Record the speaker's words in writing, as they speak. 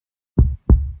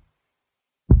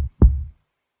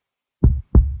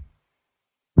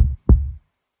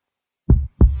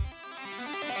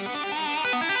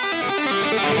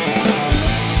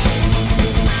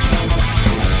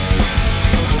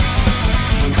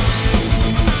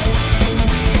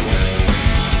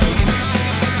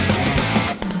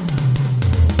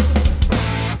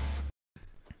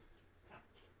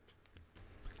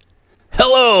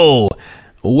Hello,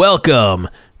 welcome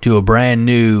to a brand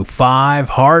new 5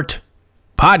 Heart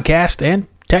podcast and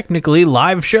technically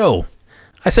live show.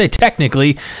 I say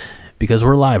technically because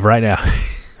we're live right now.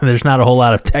 There's not a whole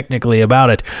lot of technically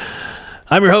about it.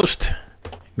 I'm your host,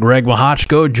 Greg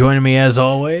Mahochko. Joining me as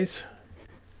always,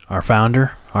 our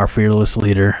founder, our fearless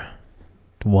leader,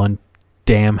 one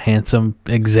damn handsome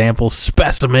example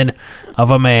specimen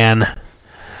of a man,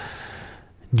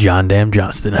 John Dam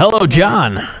Johnston. Hello,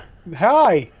 John.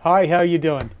 Hi, how you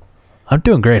doing? I'm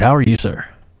doing great. How are you, sir?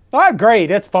 I'm great.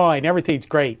 It's fine. Everything's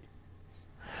great.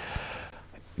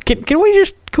 Can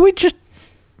we just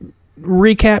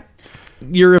recap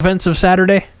your events of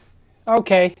Saturday?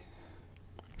 Okay.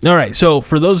 All right. So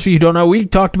for those of you who don't know, we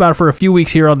talked about it for a few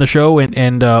weeks here on the show,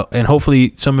 and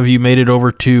hopefully some of you made it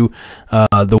over to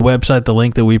the website, the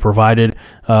link that we provided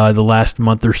the last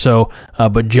month or so.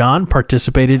 But John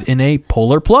participated in a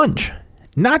polar plunge,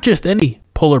 not just any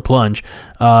polar plunge,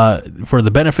 for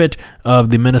the benefit of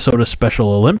the Minnesota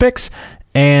Special Olympics,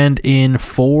 and in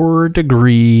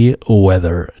 4-degree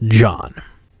weather. John.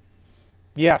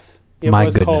 Yes. It My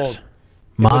was goodness. cold.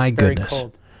 My goodness.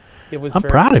 Cold. It was. I'm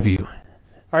very proud cold. of you.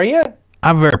 Are you?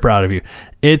 I'm very proud of you.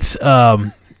 It's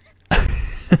I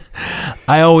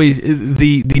always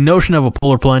the notion of a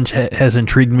polar plunge has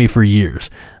intrigued me for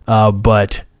years,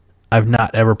 but I've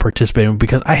not ever participated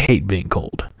because I hate being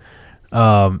cold.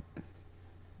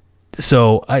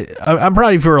 So I'm proud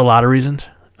of you for a lot of reasons,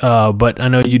 but I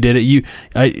know you did it.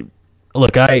 I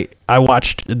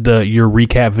watched your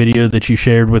recap video that you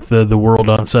shared with the world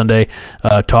on Sunday,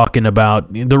 talking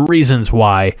about the reasons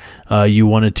why you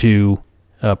wanted to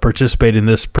participate in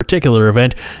this particular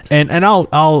event, and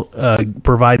I'll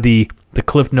provide the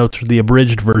cliff notes for the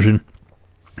abridged version.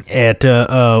 At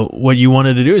what you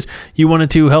wanted to do is you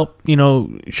wanted to help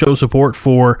show support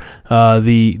for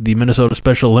the Minnesota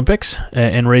Special Olympics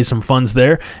and raise some funds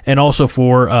there, and also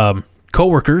for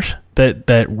coworkers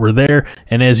that were there.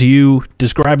 And as you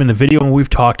describe in the video, and we've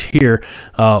talked here,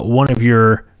 one of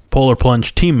your polar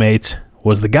plunge teammates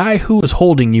was the guy who was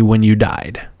holding you when you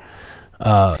died.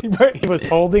 He was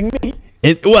holding me.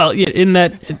 In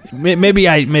that maybe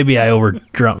I over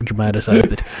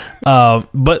dramatized it,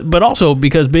 but also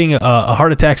because being a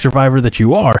heart attack survivor that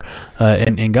you are,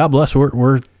 and God bless,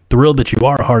 we're thrilled that you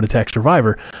are a heart attack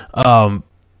survivor.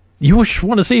 You just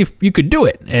want to see if you could do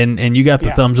it, and you got the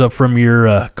thumbs up from your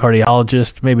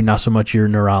cardiologist, maybe not so much your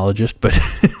neurologist, but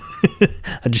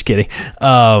I'm just kidding.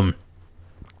 So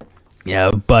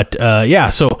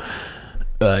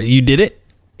you did it,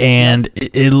 and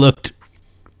it looked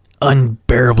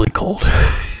unbearably cold.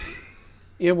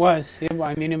 It was. It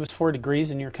was 4 degrees,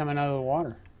 and you're coming out of the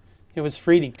water. It was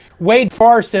freezing. Wade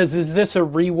Farr says, "Is this a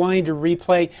rewind or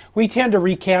replay?" We tend to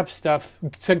recap stuff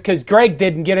because Greg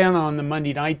didn't get in on the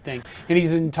Monday night thing, and he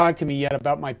hasn't talked to me yet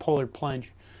about my polar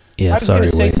plunge. Yeah, I was going to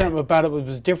say Wade. something about it that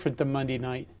was different than Monday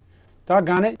night.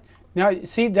 Doggone it. Now,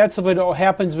 see, that's what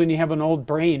happens when you have an old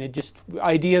brain. It just,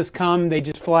 ideas come, they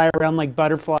just fly around like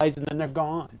butterflies, and then they're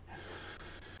gone.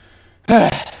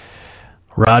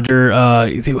 Roger,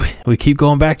 we keep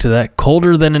going back to that.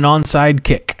 Colder than an onside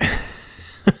kick.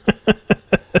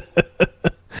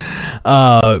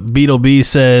 Beetle B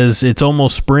says, it's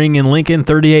almost spring in Lincoln,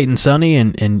 38 and sunny,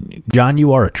 and John,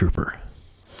 you are a trooper.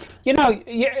 Here's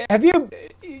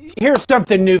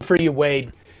something new for you,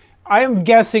 Wade. I am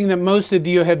guessing that most of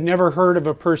you have never heard of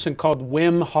a person called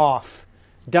Wim Hof.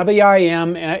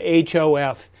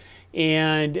 Wimhof.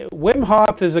 And Wim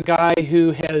Hof is a guy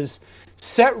who has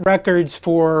set records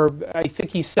for, I think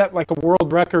he set like a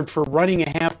world record for running a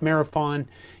half marathon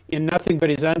in nothing but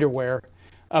his underwear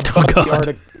above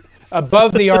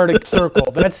the Arctic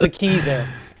Circle. That's the key there.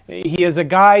 He is a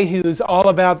guy who's all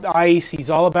about ice. He's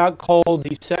all about cold.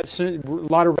 He sets a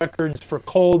lot of records for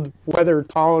cold weather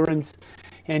tolerance.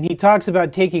 And he talks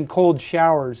about taking cold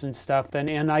showers and stuff.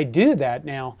 And I do that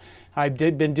now. I've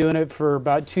been doing it for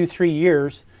about 2-3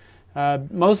 years,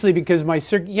 mostly because my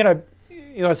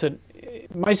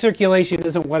circulation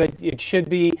isn't what it should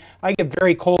be. I get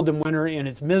very cold in winter, and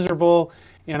it's miserable,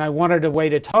 and I wanted a way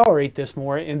to tolerate this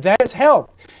more, and that has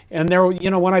helped. And there,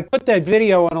 when I put that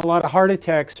video on a lot of heart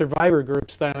attack survivor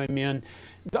groups that I'm in,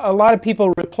 a lot of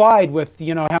people replied with,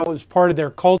 how it was part of their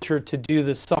culture to do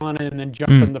the sauna and then jump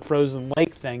in the frozen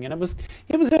lake thing. And it was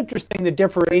interesting, the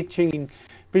different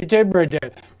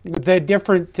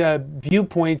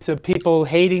viewpoints of people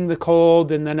hating the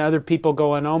cold, and then other people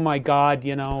going, oh my God,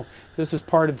 this is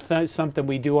part of something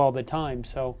we do all the time.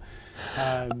 So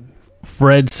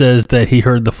Fred says that he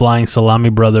heard the Flying Salami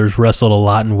Brothers wrestled a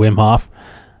lot in Wim Hof.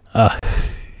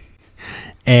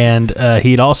 And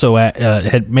he'd also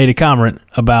had made a comment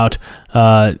about,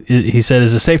 he said,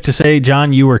 is it safe to say,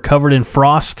 John, you were covered in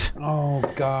frost? Oh,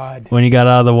 God. When you got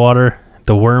out of the water?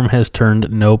 The worm has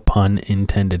turned, no pun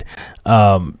intended.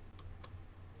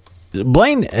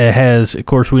 Blaine has, of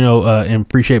course, we know and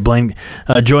appreciate Blaine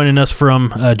joining us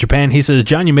from Japan. He says,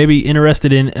 John, you may be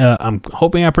interested in, I'm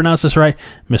hoping I pronounced this right,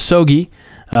 misogi,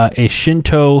 a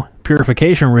Shinto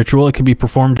purification ritual. It can be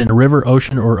performed in a river,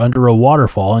 ocean, or under a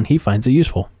waterfall, and he finds it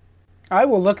useful. I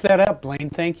will look that up, Blaine.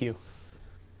 Thank you.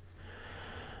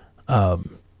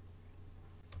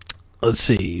 Let's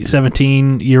see.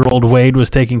 17-year-old Wade was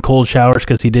taking cold showers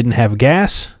because he didn't have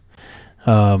gas.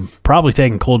 Probably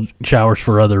taking cold showers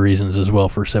for other reasons as well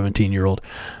for 17-year-old.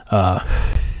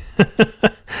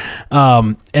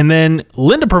 And then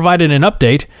Linda provided an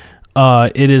update.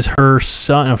 It is her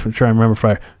son. I'm trying to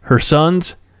remember her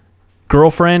son's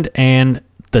girlfriend and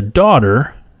the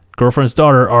girlfriend's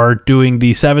daughter are doing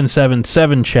the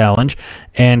 777 challenge.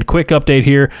 And quick update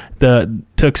here: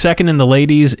 took second in the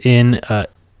ladies in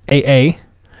AA.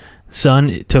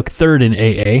 Son took third in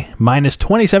AA, minus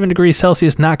 27 degrees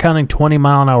Celsius, not counting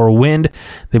 20-mile-an-hour wind.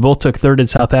 They both took third in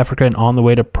South Africa and on the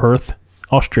way to Perth,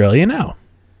 Australia now.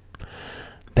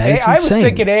 That is insane. I was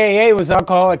thinking AA was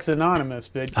Alcoholics Anonymous,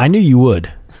 but I knew you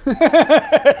would.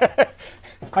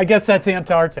 I guess that's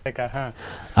Antarctica,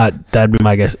 huh? That'd be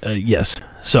my guess. Yes.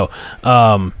 So,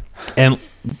 and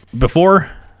before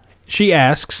she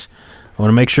asks, I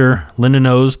want to make sure Linda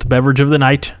knows the beverage of the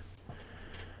night.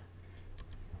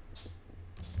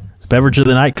 The beverage of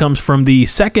the night comes from the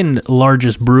second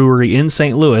largest brewery in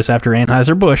St. Louis after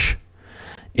Anheuser-Busch.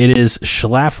 It is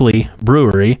Schlafly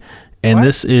Brewery, and What?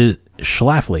 this is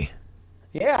Schlafly.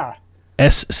 Yeah.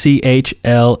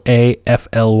 Schlafly,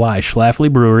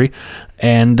 Schlafly Brewery,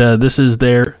 and this is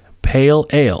their pale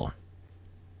ale.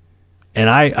 And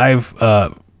I've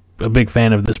a big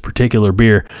fan of this particular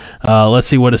beer. Let's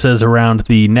see what it says around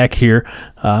the neck here.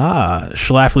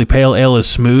 Schlafly Pale Ale is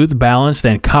smooth, balanced,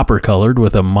 and copper-colored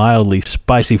with a mildly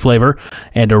spicy flavor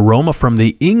and aroma from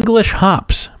the English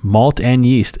hops, malt, and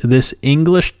yeast. This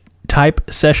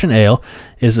English-type session ale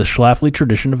is a Schlafly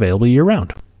tradition available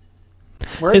year-round.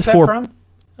 Where is that from?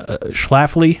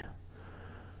 Schlafly.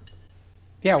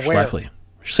 Yeah, where? Schlafly.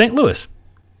 St. Louis.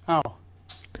 Oh.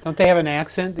 Don't they have an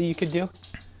accent that you could do?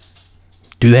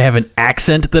 Do they have an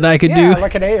accent that I could do? Yeah,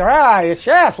 look at it. It's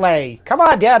Schlafly. Come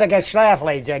on down to get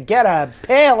Schlafly. Get a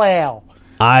pale ale.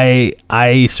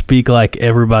 I speak like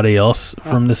everybody else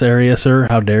from this area, sir.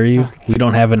 How dare you? We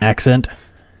don't have an accent.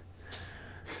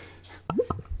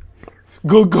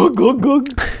 Good, good, good,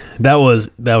 good. That was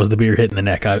the beer hitting the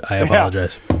neck. I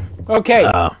apologize.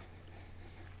 Okay.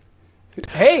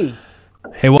 Hey,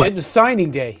 what? it's signing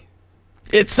day.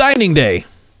 It's signing day.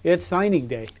 It's signing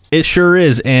day. It sure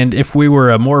is. And if we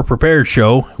were a more prepared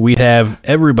show, we'd have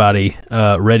everybody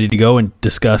ready to go and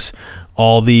discuss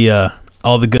all the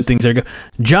good things there.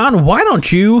 John, why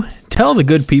don't you tell the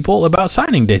good people about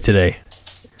signing day today?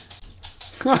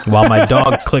 While my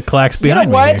dog click-clacks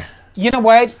behind me here. You know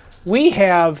what? We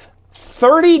have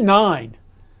 39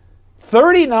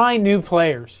 new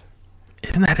players.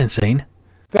 Isn't that insane?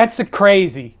 That's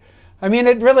crazy. I mean,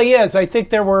 it really is. I think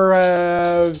there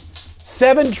were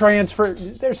 7 transfer.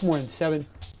 There's more than 7.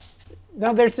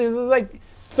 No, there's like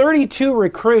 32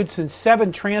 recruits and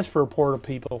 7 transfer portal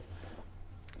people.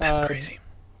 That's crazy.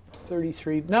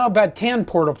 33. No, about 10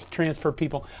 portal transfer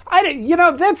people.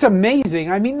 That's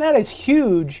amazing. I mean, that is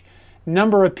huge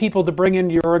number of people to bring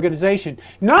into your organization.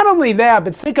 Not only that,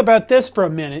 but think about this for a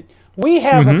minute. We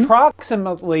have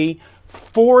approximately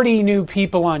 40 new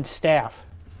people on staff.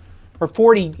 Or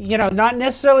 40, not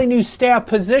necessarily new staff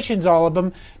positions, all of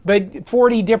them, but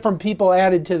 40 different people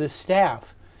added to the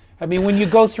staff. I mean, when you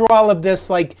go through all of this,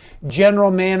 like general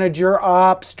manager,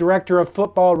 ops, director of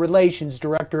football relations,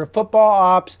 director of football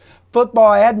ops,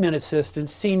 football admin assistant,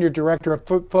 senior director of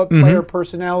player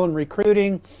personnel and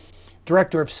recruiting,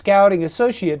 director of scouting,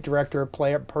 associate director of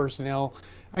player personnel.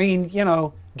 I mean,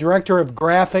 director of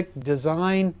graphic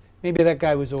design. Maybe that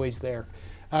guy was always there.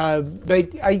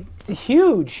 But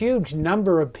huge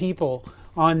number of people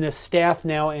on this staff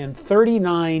now, and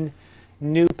 39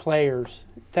 new players.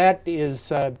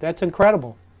 That's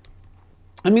incredible.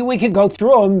 I mean, we could go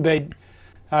through them,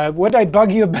 but what did I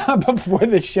bug you about before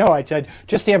the show? I said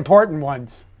just the important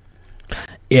ones.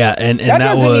 Yeah, and that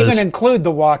doesn't was... even include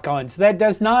the walk-ons. That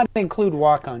does not include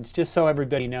walk-ons. Just so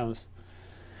everybody knows.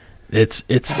 It's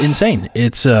insane.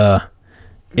 It's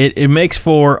it makes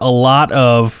for a lot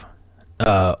of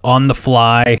on the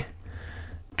fly,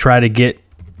 try to get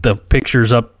the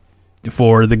pictures up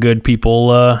for the good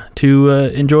people to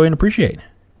enjoy and appreciate.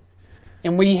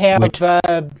 And we have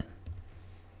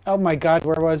Oh my God,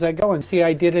 where was I going? See,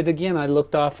 I did it again. I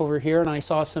looked off over here and I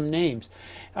saw some names.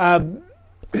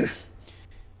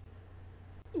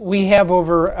 We have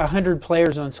over 100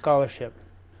 players on scholarship,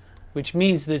 which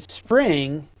means that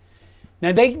spring.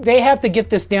 Now they have to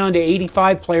get this down to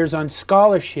 85 players on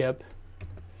scholarship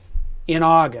in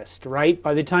August, right?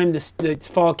 By the time the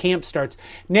fall camp starts.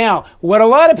 Now, what a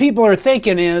lot of people are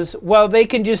thinking is, well, they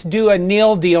can just do a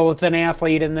nil deal with an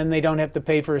athlete and then they don't have to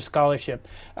pay for a scholarship.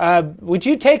 Would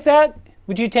you take that?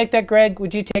 Would you take that, Greg?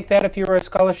 Would you take that if you were a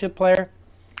scholarship player?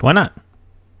 Why not?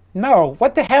 No.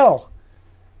 What the hell?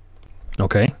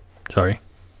 Okay. Sorry.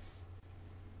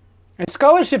 And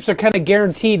scholarships are kind of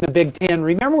guaranteed in the Big Ten.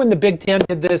 Remember when the Big Ten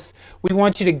did this? We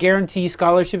want you to guarantee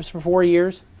scholarships for 4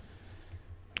 years?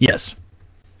 Yes.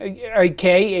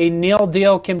 Okay, a nil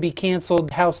deal can be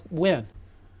canceled. When?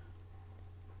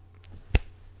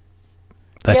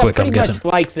 That quick, I'm guessing. Much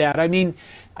like that. I mean,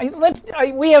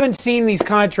 we haven't seen these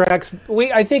contracts.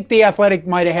 I think the Athletic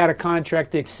might have had a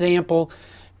contract example,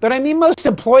 but I mean, most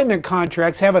employment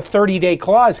contracts have a 30-day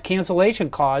clause,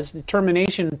 cancellation clause,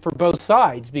 termination for both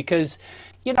sides. Because,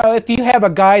 you know, if you have a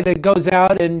guy that goes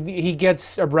out and he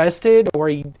gets arrested or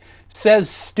he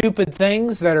says stupid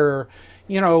things that are,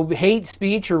 you know, hate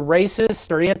speech or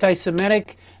racist or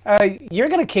anti-Semitic, you're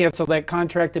going to cancel that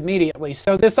contract immediately.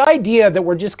 So this idea that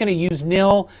we're just going to use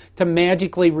nil to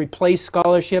magically replace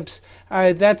scholarships,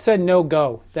 that's a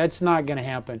no-go. That's not going to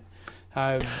happen.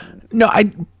 I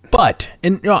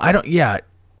don't. Yeah,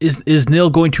 is nil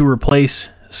going to replace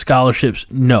scholarships?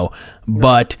 No,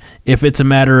 but if it's a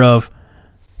matter of,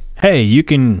 hey, you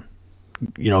can,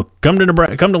 you know, come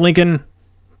to Lincoln,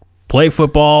 play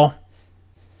football,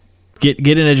 get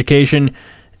an education,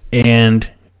 and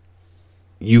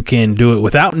you can do it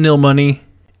without nil money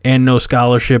and no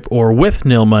scholarship, or with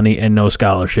nil money and no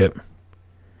scholarship.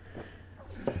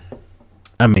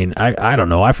 I mean, I don't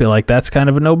know. I feel like that's kind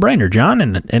of a no-brainer, John,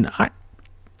 and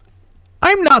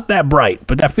I'm not that bright,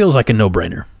 but that feels like a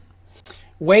no-brainer.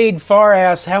 Wade Farr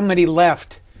asked how many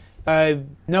left.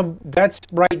 No, that's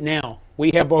right now.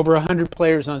 We have over 100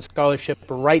 players on scholarship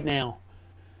right now.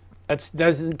 That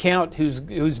doesn't count who's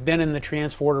been in the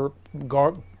transfer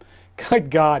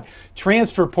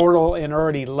portal and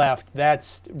already left.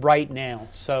 That's right now.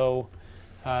 So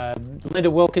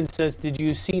Linda Wilkins says, did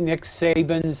you see Nick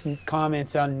Saban's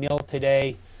comments on nil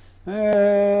today?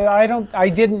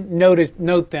 I didn't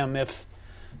note them. If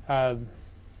I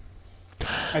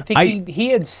think he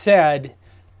had said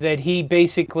that he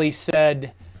basically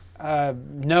said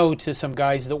no to some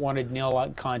guys that wanted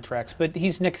nil contracts, but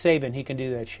he's Nick Saban. He can do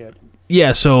that shit.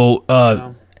 Yeah. So,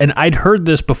 and I'd heard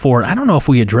this before. I don't know if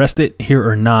we addressed it here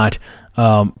or not,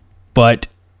 but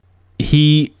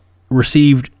he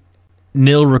received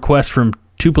nil requests from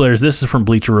two players. This is from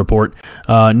Bleacher Report.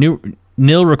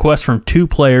 Nil requests from two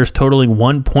players totaling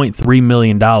 $1.3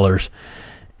 million,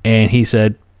 and he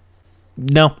said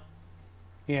no.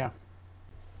 Yeah.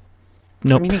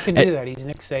 Nope. I mean, he can do that. He's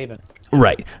Nick Saban.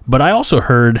 Right. But I also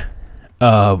heard,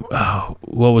 what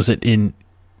was it,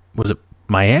 was it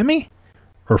Miami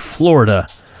or Florida?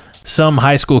 Some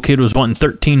high school kid was wanting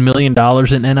 $13 million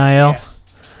in NIL. Yeah.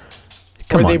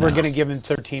 Or they were going to give him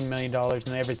 $13 million and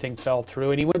everything fell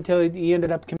through. And he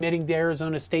ended up committing to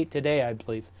Arizona State today, I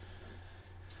believe.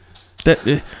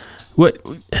 What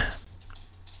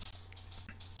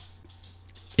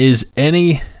is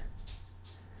any...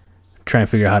 trying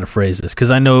to figure out how to phrase this, because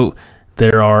I know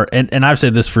there are, and I've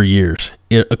said this for years,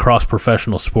 across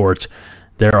professional sports,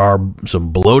 there are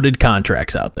some bloated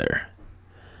contracts out there.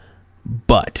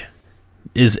 But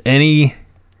is any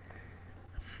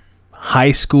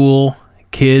high school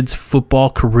kid's football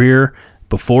career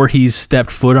before he's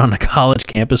stepped foot on a college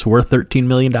campus worth $13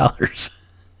 million?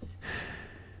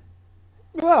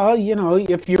 Well, you know,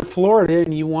 if you're Florida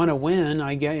and you want to win,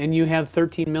 and you have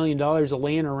 $13 million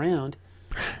laying around.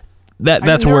 There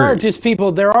are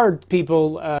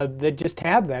people that just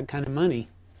have that kind of money.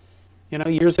 You know,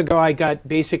 years ago I got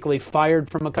basically fired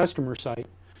from a customer site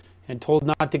and told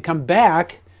not to come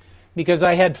back because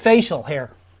I had facial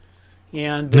hair.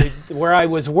 And where I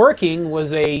was working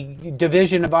was a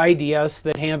division of IDS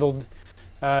that handled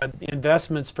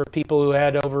investments for people who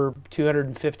had over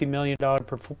 $250 million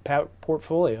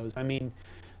portfolios. I mean,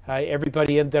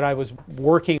 everybody that I was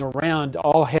working around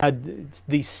all had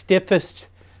the stiffest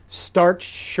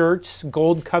starched shirts,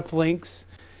 gold cufflinks,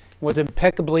 was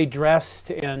impeccably dressed,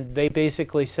 and they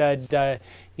basically said,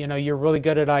 you know, you're really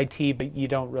good at IT, but you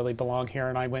don't really belong here.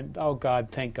 And I went, oh God,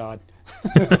 thank God.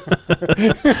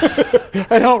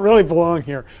 I don't really belong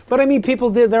here. But I mean,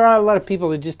 there are a lot of people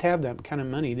that just have that kind of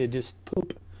money to just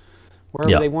poop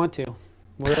wherever they want to.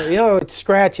 Well, it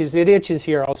scratches, it itches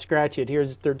here. I'll scratch it.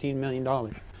 Here's $13 million.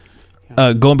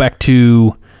 Going back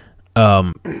to,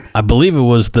 I believe it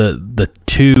was the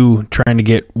two trying to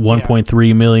get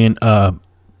 1.3 million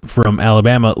from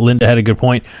Alabama. Linda had a good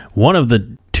point. One of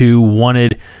the two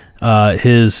wanted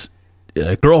his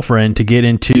girlfriend to get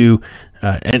into,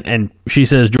 and she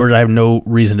says, George, I have no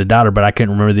reason to doubt her, but I can't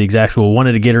remember the exact school.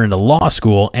 Wanted to get her into law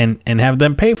school and have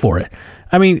them pay for it.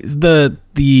 I mean, the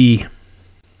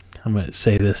I'm going to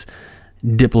say this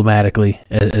diplomatically,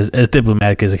 as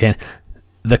diplomatic as I can.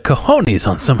 The cojones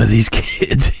on some of these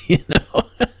kids,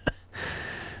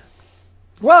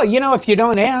 Well, if you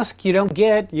don't ask, you don't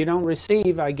get, you don't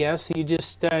receive, I guess. You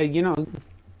just,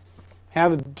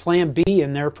 have a plan B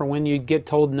in there for when you get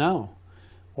told no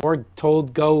or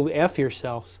told go F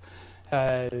yourselves.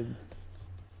 So.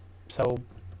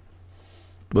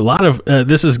 A lot of,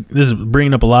 this is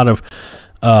bringing up a lot of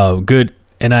good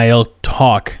NIL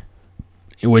talk,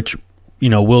 which,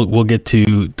 we'll get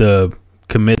to the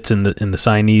commits and the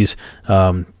signees.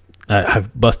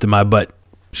 I've busted my butt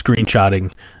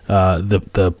screenshotting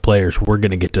the players. We're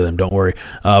going to get to them, don't worry.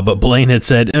 But Blaine had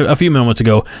said a few moments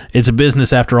ago, it's a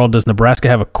business after all. Does Nebraska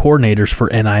have a coordinators for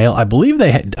NIL? I believe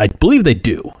they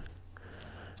do.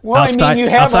 Well, you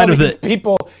have all these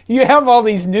people. You have all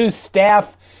these new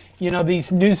staff.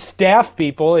 These new staff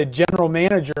people, a general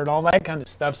manager, and all that kind of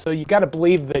stuff. So you got to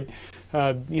believe that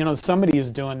somebody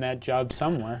is doing that job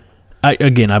somewhere. I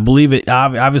believe it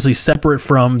obviously separate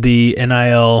from the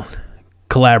NIL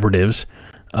collaboratives.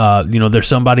 There's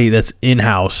somebody that's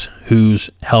in-house who's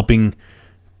helping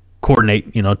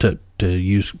coordinate, to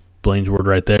use Blaine's word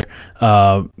right there,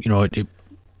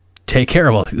 take care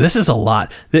of all. This is a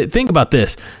lot. Think about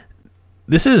this.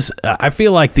 This is, I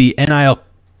feel like the NIL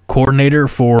coordinator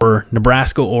for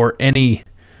Nebraska or any,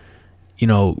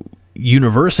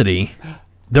 university,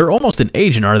 they're almost an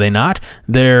agent, are they not?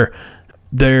 They're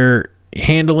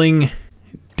handling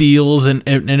deals and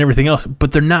everything else,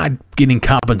 but they're not getting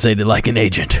compensated like an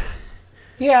agent.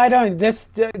 Yeah, this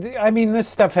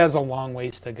stuff has a long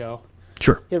ways to go.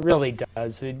 Sure. It really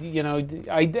does.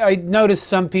 I noticed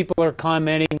some people are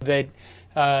commenting that,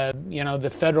 the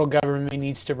federal government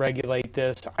needs to regulate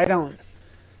this. I don't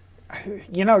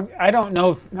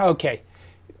know. Okay.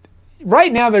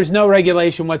 Right now, there's no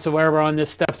regulation whatsoever on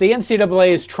this stuff. The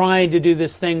NCAA is trying to do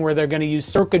this thing where they're going to use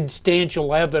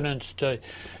circumstantial evidence to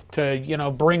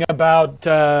bring about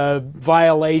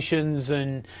violations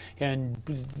and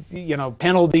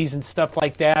penalties and stuff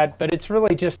like that. But it's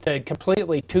really just a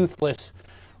completely toothless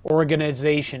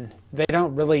organization. They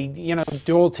don't really,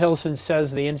 Joel Tilson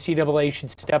says the NCAA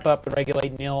should step up and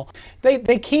regulate NIL.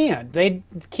 They can't. They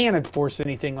can't enforce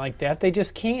anything like that. They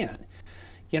just can't.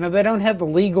 They don't have the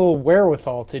legal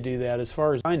wherewithal to do that, as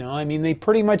far as I know. I mean, they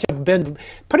pretty much have been,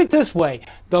 put it this way,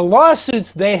 the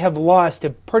lawsuits they have lost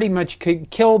have pretty much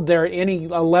killed any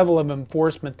level of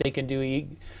enforcement they can do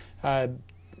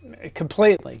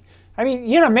completely. I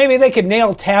mean, maybe they could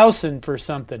nail Towson for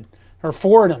something, or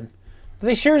Fordham.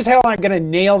 They sure as hell aren't going to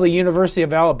nail the University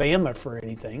of Alabama for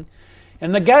anything.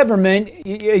 And the government,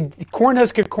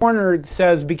 Cornhusker Corner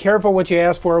says, be careful what you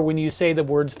ask for when you say the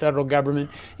words federal government.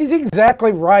 He's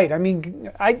exactly right. I mean,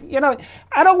 I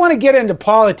don't want to get into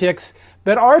politics,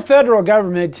 but our federal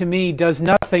government, to me, does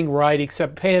nothing right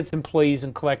except pay its employees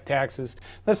and collect taxes.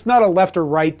 That's not a left or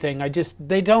right thing.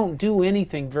 They don't do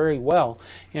anything very well.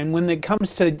 And when it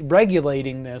comes to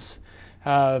regulating this,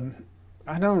 I'll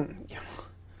tell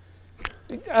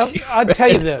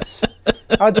you this.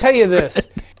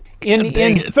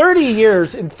 In 30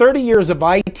 years of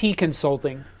IT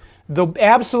consulting, the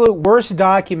absolute worst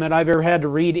document I've ever had to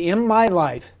read in my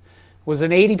life was an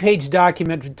 80-page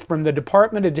document from the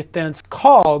Department of Defense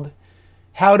called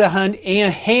How to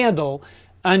Handle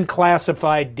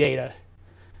Unclassified Data,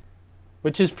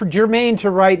 which is germane to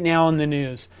right now in the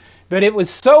news. But it was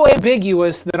so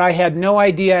ambiguous that I had no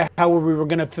idea how we were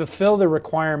going to fulfill the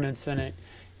requirements in it.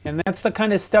 And that's the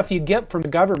kind of stuff you get from the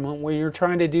government when you're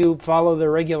trying to follow the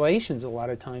regulations a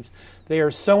lot of times. They are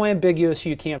so ambiguous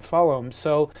you can't follow them.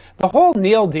 So the whole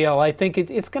NIL deal, I think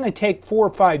it's going to take 4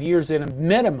 or 5 years at a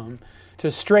minimum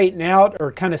to straighten out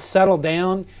or kind of settle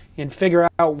down and figure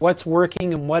out what's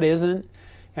working and what isn't.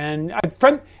 And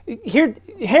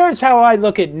here's how I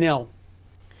look at NIL.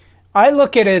 I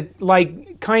look at it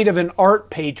like kind of an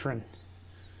art patron,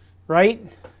 right?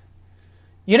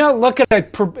 You don't look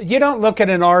at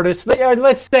an artist.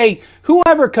 Let's say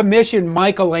whoever commissioned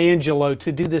Michelangelo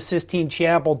to do the Sistine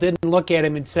Chapel didn't look at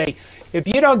him and say, "If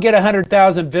you don't get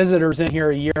 100,000 visitors in here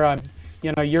a year,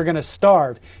 you're going to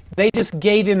starve. They just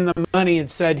gave him the money and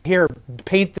said, here,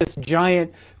 paint this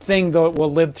giant thing that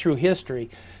will live through history.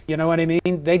 You know what I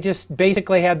mean? They just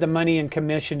basically had the money and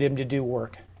commissioned him to do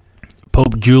work.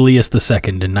 Pope Julius II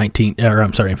in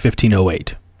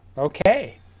 1508.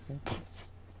 Okay.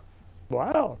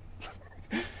 Wow.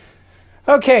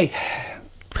 Okay.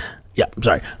 Yeah, I'm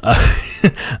sorry.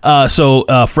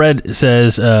 So Fred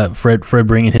says, Fred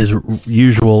bringing his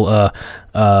usual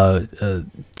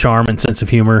charm and sense of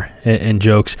humor and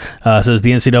jokes, says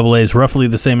the NCAA is roughly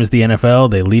the same as the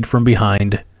NFL. They lead from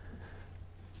behind,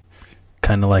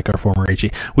 kind of like our former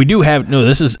HE. We do have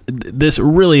this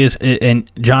really is, and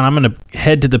John, I'm going to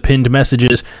head to the pinned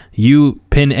messages. You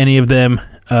pin any of them.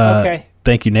 Okay.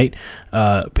 Thank you, Nate.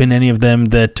 Pin any of them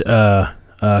that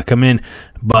come in,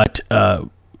 but.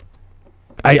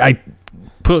 I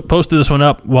posted this one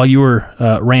up while you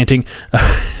were ranting,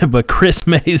 but Chris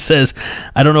May says,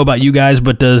 I don't know about you guys,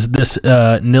 but does this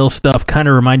nil stuff kind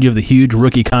of remind you of the huge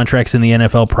rookie contracts in the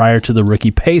NFL prior to the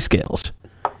rookie pay scales?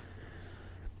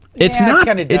 It's not.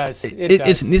 It does.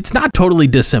 It's not totally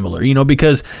dissimilar,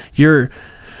 because you're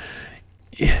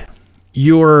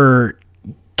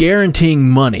guaranteeing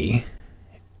money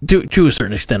to a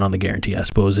certain extent on the guarantee, I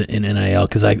suppose, in NIL,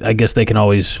 because I guess they can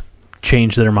always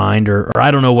change their mind, or I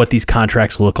don't know what these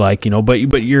contracts look like,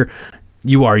 but you're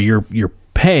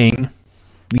paying.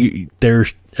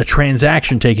 There's a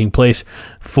transaction taking place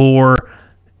for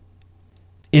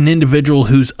an individual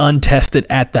who's untested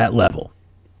at that level.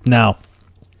 Now,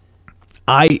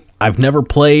 I've never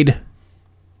played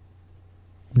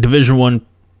Division I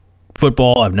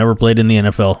football. I've never played in the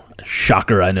NFL.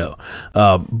 Shocker, I know.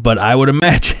 But I would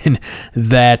imagine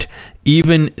that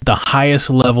even the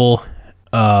highest level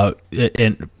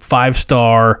and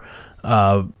 5-star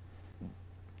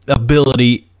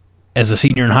ability as a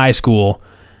senior in high school,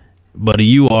 but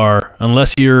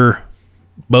unless you're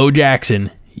Bo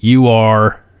Jackson, you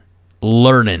are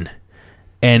learning,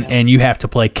 and you have to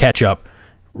play catch up,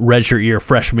 redshirt year,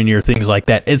 freshman year, things like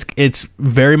that. It's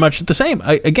very much the same.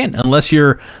 Again, unless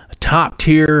you're a top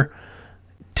tier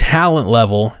talent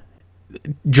level,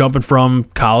 jumping from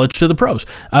college to the pros.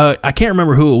 I can't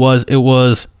remember who it was. It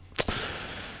was.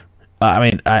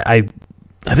 I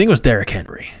think it was Derrick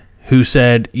Henry who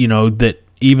said, that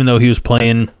even though he was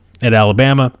playing at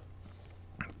Alabama,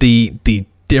 the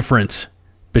difference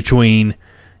between,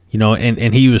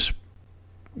 and he was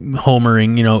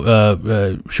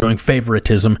homering, showing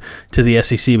favoritism to the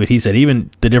SEC, but he said even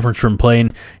the difference from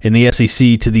playing in the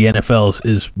SEC to the NFL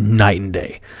is night and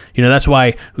day. That's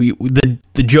why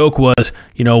the joke was,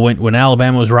 when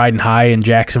Alabama was riding high and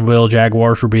Jacksonville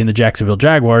Jaguars were being the Jacksonville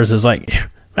Jaguars, is like,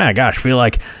 man, gosh, I feel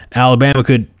like Alabama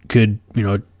could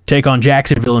take on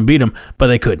Jacksonville and beat them, but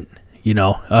they couldn't.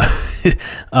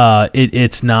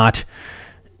 It's not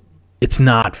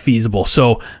feasible.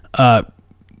 So,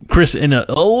 Chris, in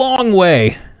a long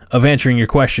way of answering your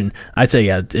question, I'd say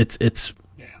it's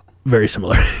very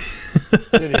similar.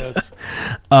 It is.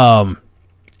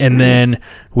 And then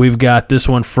we've got this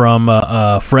one from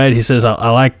Fred. He says, I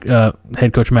like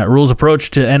head coach Matt Rhule's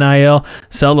approach to NIL.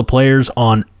 Sell the players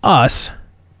on us,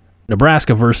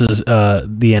 Nebraska, versus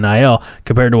the NIL,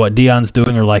 compared to what Deion's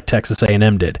doing or like Texas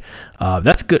A&M did.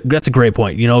 That's good. That's a great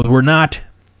point. We're not,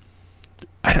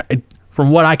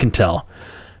 from what I can tell,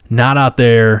 not out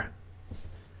there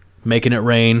making it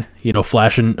rain,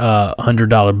 flashing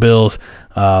 $100 bills,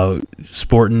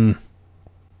 sporting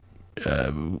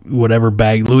whatever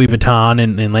bag, Louis Vuitton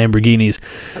and Lamborghinis.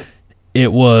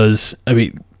 It was,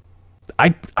 I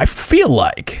feel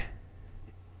like,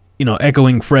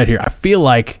 echoing Fred here, I feel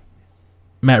like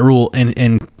Matt Rhule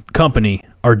and company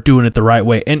are doing it the right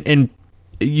way. And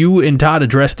you and Todd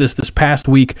addressed this past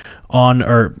week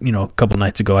a couple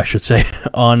nights ago, I should say,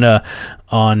 on the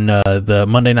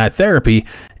Monday Night Therapy,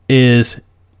 is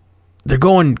they're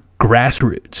going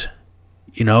grassroots.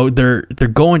 They're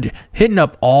hitting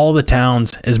up all the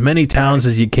towns, as many towns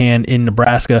as you can in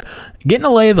Nebraska, getting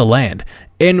a lay of the land.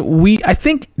 And I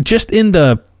think just in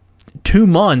the 2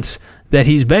 months that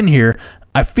he's been here,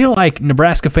 I feel like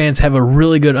Nebraska fans have a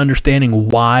really good understanding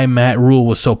why Matt Rhule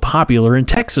was so popular in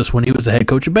Texas when he was the head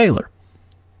coach of Baylor.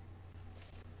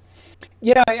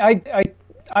 Yeah,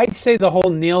 I'd say the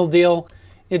whole Neil deal,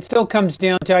 it still comes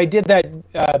down to, I did that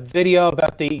video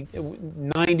about the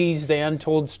 90s, the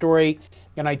untold story,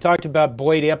 and I talked about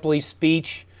Boyd Epley's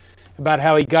speech, about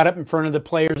how he got up in front of the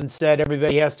players and said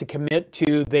everybody has to commit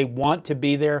to, they want to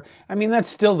be there. That's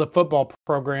still the football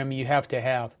program you have to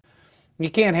have. You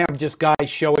can't have just guys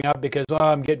showing up because,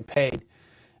 I'm getting paid.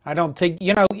 I don't think,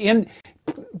 in the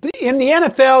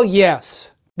NFL,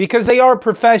 yes. because they are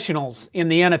professionals in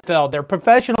the NFL. They're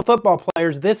professional football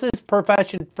players. This is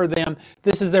profession for them.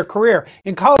 This is their career.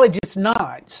 In college, it's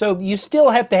not. So you still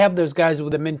have to have those guys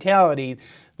with a mentality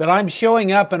that I'm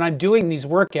showing up and I'm doing these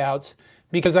workouts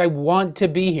because I want to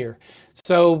be here.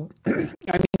 So,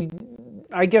 I mean,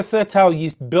 I guess that's how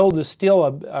you build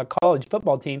still a college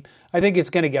football team. I think it's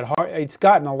going to get hard. It's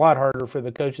gotten a lot harder for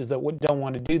the coaches that don't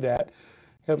want to do that,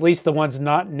 at least the ones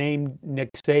not named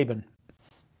Nick Saban.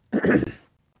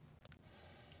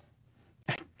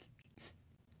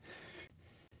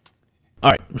 All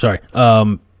right, sorry.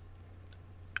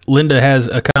 Linda has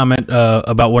a comment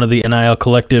about one of the NIL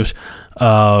collectives,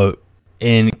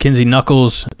 and Kinsey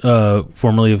Knuckles,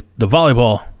 formerly of the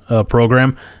volleyball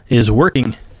program, is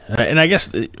working. And I guess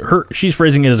she's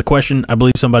phrasing it as a question. I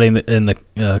believe somebody in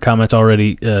the comments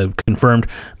already confirmed,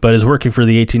 but is working for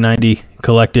the 1890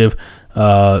 collective.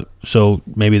 So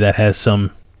maybe that has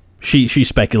some. She's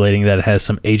speculating that it has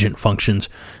some agent functions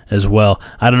as well.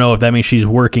 I don't know if that means she's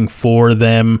working for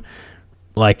them,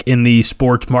 like in the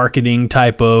sports marketing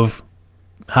type of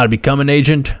how to become an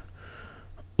agent,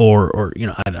 or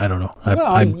I don't know.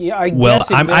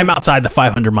 I'm outside the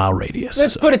 500-mile radius.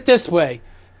 Let's put it this way: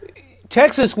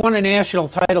 Texas won a national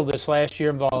title this last year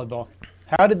in volleyball.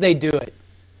 How did they do it?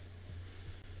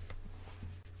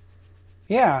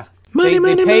 Yeah.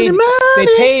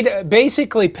 They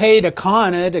basically paid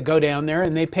Akana to go down there,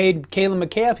 and they paid Kayla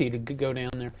McCaffey to go down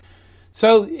there.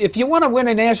 So if you want to win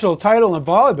a national title in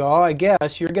volleyball, I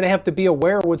guess you're going to have to be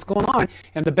aware of what's going on.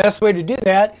 And the best way to do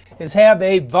that is have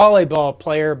a volleyball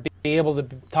player be able to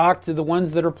talk to the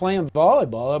ones that are playing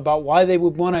volleyball about why they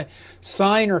would want to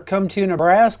sign or come to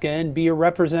Nebraska and be a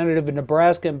representative of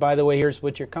Nebraska. And by the way, here's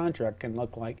what your contract can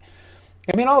look like.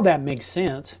 I mean, all that makes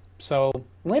sense. So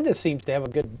Linda seems to have a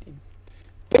good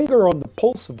finger on the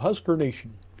pulse of Husker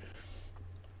Nation.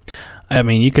 I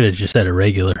mean, you could have just said a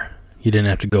regular. You didn't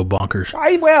have to go bonkers.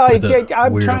 I'm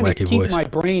trying to keep my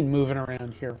brain moving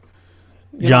around here.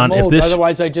 John, if this...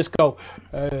 Otherwise, I just go...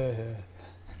 Well,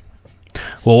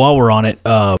 while we're on it,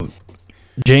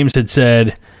 James had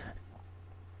said,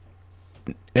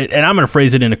 and I'm going to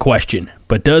phrase it in a question,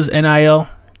 but does NIL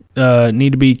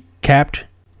need to be capped?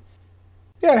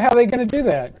 Yeah, how are they going to do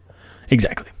that?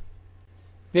 Exactly.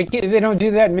 They don't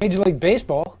do that in Major League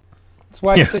Baseball. That's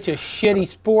why it's such a shitty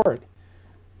sport.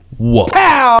 Whoa.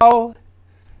 Pow!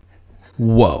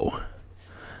 Whoa.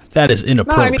 That is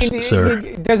inappropriate, sir.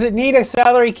 Does it need a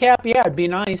salary cap? Yeah, it'd be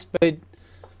nice, but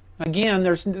again,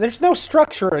 there's no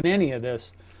structure in any of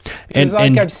this. And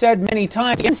I've said many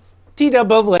times,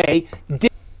 NCAA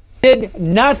did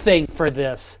nothing for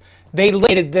this. They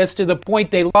limited this to the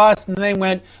point they lost, and they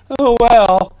went, oh,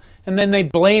 well. And then they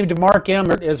blamed Mark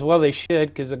Emmert, as well they should,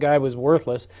 because the guy was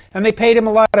worthless. And they paid him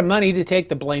a lot of money to take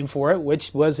the blame for it,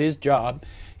 which was his job.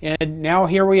 And now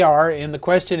here we are, and the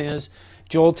question is,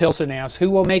 Joel Tilson asks, who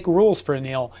will make rules for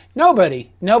NIL?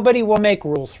 Nobody. Nobody will make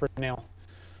rules for NIL.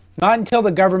 Not until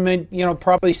the government,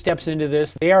 probably steps into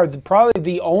this. They are probably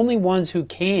the only ones who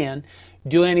can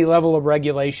do any level of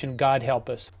regulation. God help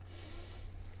us.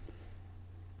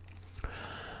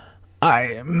 But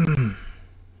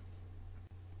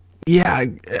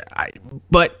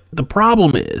the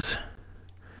problem is,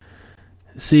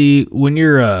 see, when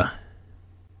you're,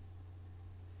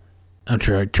 I'm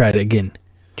sure I try to, again,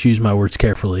 choose my words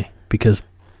carefully because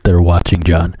they're watching,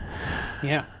 John.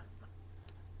 Yeah.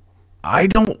 I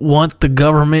don't want the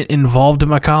government involved in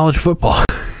my college football.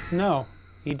 No,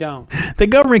 you don't. The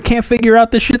government can't figure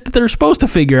out the shit that they're supposed to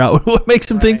figure out. What makes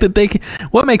them think that they can,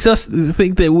 what makes us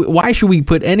think that, why should we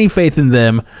put any faith in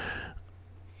them,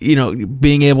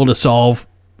 being able to solve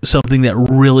something that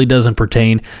really doesn't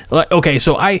pertain? Like, okay,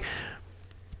 so all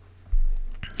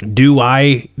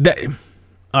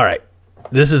right,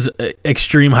 this is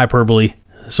extreme hyperbole,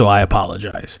 so I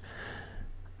apologize.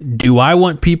 Do I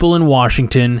want people in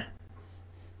Washington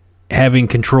having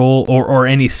control or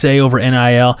any say over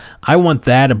NIL? I want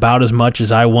that about as much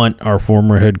as I want our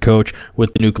former head coach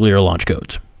with the nuclear launch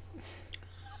codes.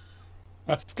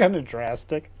 That's kind of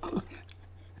drastic.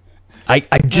 I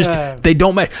just they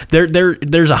don't match.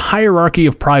 There's a hierarchy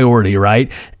of priority,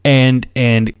 right? And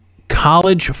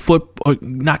college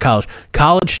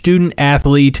student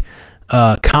athlete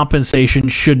compensation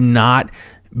should not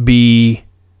be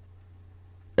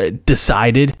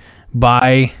decided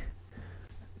by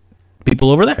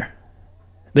people over there.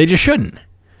 They just shouldn't.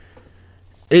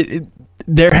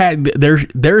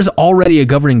 There's already a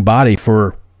governing body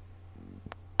for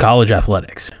college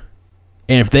athletics,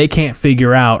 and if they can't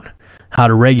figure out how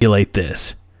to regulate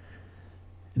this,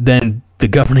 then the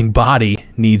governing body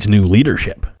needs new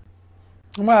leadership.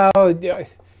 Well,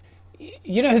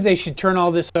 you know who they should turn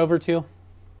all this over to?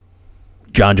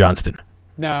 John Johnston.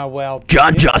 No, well,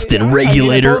 John Johnston,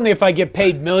 regulator. I mean, only if I get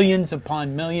paid millions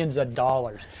upon millions of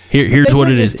dollars. Here's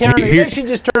what it is. They should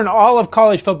just turn all of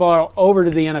college football over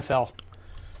to the NFL.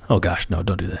 Oh gosh, no,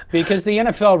 don't do that. Because the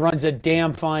NFL runs a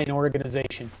damn fine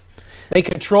organization. They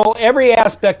control every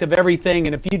aspect of everything,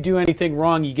 and if you do anything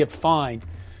wrong, you get fined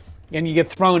and you get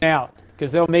thrown out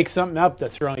because they'll make something up to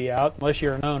throw you out unless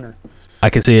you're an owner. I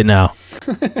can see it now.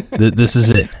 This is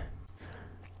it.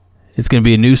 It's going to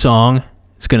be a new song.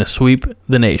 It's going to sweep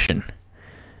the nation.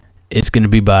 It's going to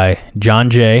be by John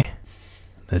Jay.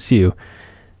 That's you.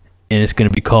 And it's going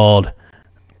to be called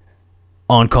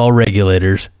On Call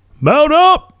Regulators. Mount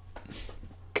up!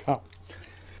 Go.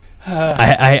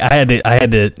 I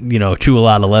had to chew a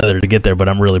lot of leather to get there, but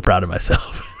I'm really proud of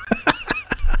myself.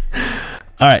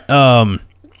 All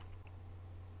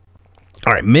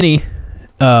right, Minnie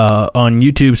on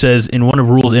YouTube says in one of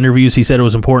Rule's interviews, he said it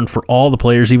was important for all the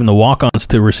players, even the walk-ons,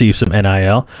 to receive some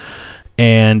NIL,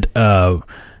 and that's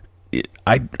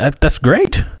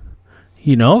great,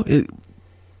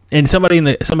 and somebody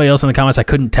else in the comments, I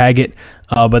couldn't tag it,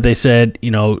 but they said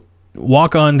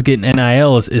walk-ons getting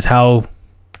NIL is how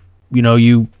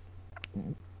you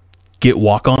get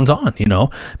walk-ons on,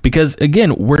 because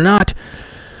again, we're not.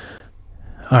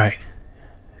 All right,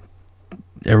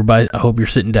 everybody, I hope you're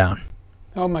sitting down.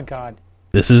 Oh my God!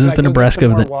 This isn't the Nebraska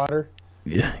of the water.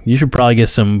 Yeah, you should probably get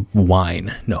some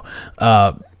wine. No,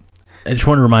 I just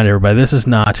want to remind everybody, this is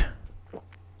not.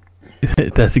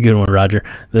 That's a good one, Roger.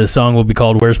 The song will be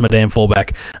called "Where's My Damn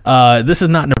Fullback." This is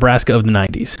not Nebraska of the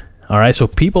 '90s. All right, so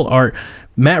people are.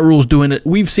 Matt Rule's doing it.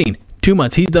 We've seen 2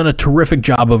 months. He's done a terrific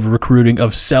job of recruiting,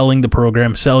 of selling the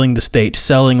program, selling the state,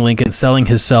 selling Lincoln, selling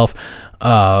himself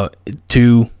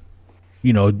to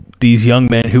these young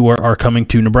men who are coming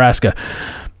to Nebraska.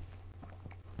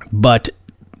 But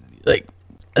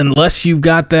unless you've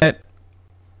got that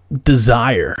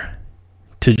desire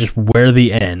to just wear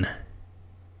the N,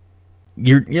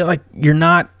 you're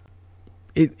not.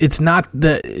 It's not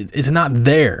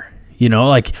there.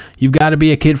 You've got to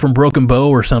be a kid from Broken Bow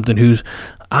or something who's,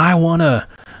 I want to,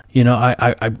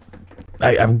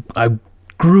 I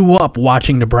grew up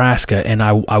watching Nebraska, and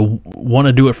I want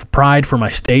to do it for pride, for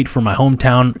my state, for my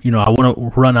hometown. I want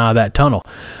to run out of that tunnel.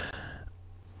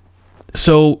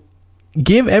 So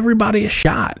give everybody a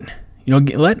shot.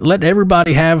 Let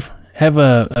everybody have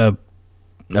a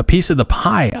piece of the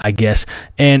pie, I guess.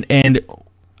 And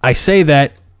I say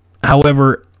that,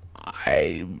 however,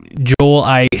 Joel,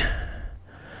 I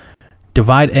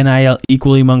divide NIL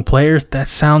equally among players. That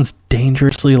sounds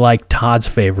dangerously like Todd's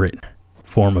favorite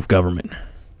form of government.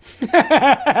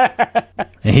 And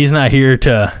he's not here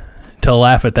to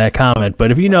laugh at that comment,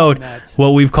 but if you know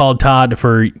what we've called Todd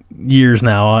for years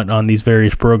now on these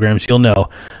various programs, you'll know.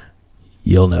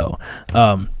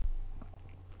 But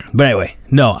anyway,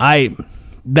 no,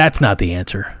 that's not the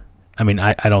answer. I mean,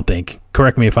 I don't think,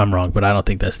 correct me if I'm wrong, but I don't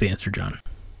think that's the answer, John.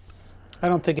 I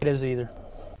don't think it is either.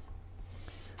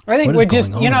 I think we're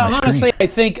just, honestly, I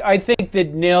think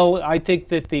that NIL, I think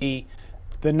that the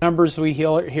numbers we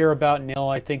hear about NIL,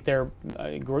 I think they're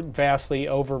vastly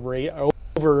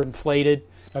overinflated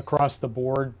across the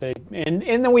board. And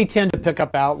then we tend to pick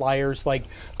up outliers like,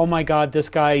 oh my God, this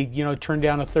guy, turned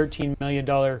down a $13 million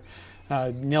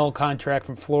NIL contract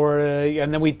from Florida,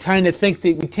 and then we tend to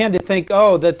think,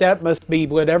 oh, that must be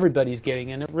what everybody's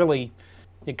getting, and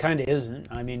it kind of isn't.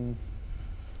 I mean,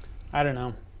 I don't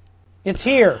know. It's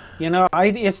here,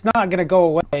 it's not going to go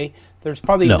away. There's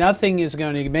probably nothing is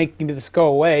going to make this go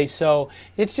away. So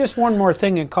it's just one more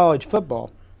thing in college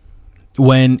football.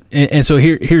 And so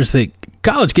here's the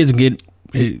college kids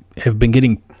have been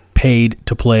getting paid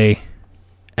to play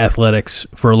athletics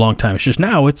for a long time. It's just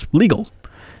now it's legal,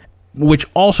 which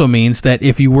also means that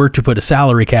if you were to put a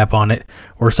salary cap on it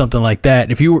or something like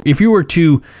that, if you were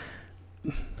to,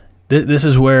 this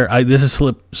is where this is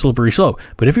slippery slope.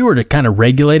 But if you were to kind of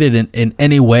regulate it in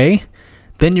any way,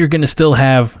 then you're going to still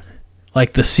have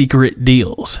like the secret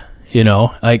deals.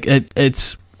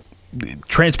 It's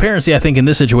transparency. I think in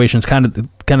this situation is kind of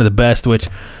the best. Which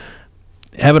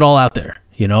have it all out there.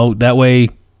 That way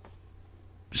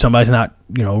somebody's not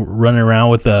running around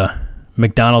with a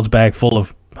McDonald's bag full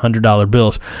of $100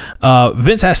 bills.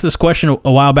 Vince asked this question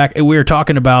a while back. We were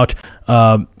talking about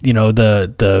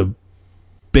the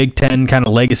Big Ten kind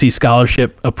of legacy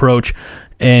scholarship approach,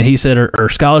 and he said, are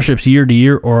scholarships year to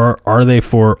year, or are they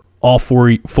for all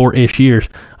four-ish years?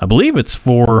 I believe it's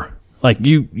for, like,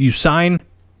 you sign,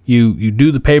 you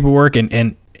do the paperwork,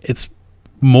 and it's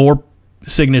more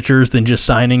signatures than just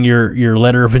signing your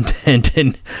letter of intent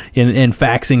and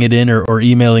faxing it in or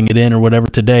emailing it in or whatever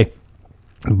today.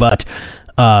 But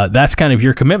that's kind of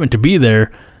your commitment to be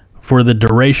there for the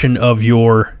duration of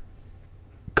your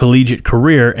collegiate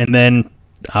career, and then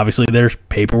obviously there's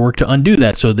paperwork to undo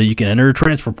that so that you can enter a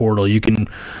transfer portal, you can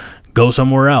go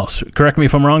somewhere else. Correct me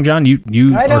if I'm wrong, John. You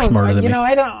are smarter than me.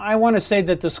 I want to say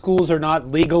that the schools are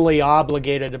not legally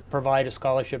obligated to provide a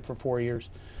scholarship for 4 years.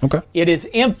 Okay. It is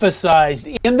emphasized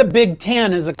in the Big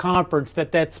Ten as a conference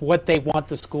that that's what they want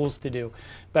the schools to do.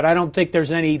 But I don't think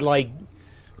there's any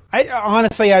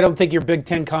honestly, I don't think your Big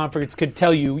Ten conference could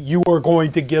tell you you are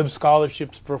going to give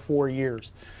scholarships for 4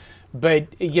 years. But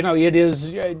it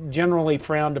is generally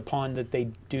frowned upon that they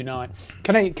do not.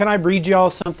 Can I read y'all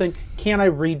something? Can I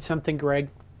read something, Greg?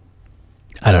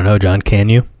 I don't know, John. Can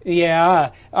you?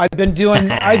 Yeah, I've been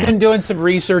doing some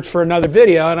research for another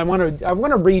video, and I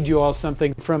want to read you all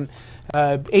something from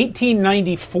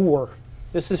 1894.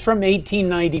 This is from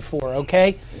 1894.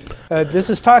 Okay, this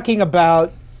is talking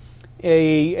about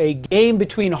a game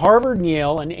between Harvard and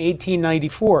Yale in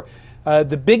 1894.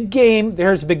 The big game.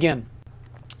 There's begin.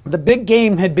 The big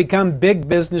game had become big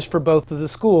business for both of the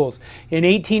schools. In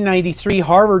 1893,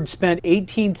 Harvard spent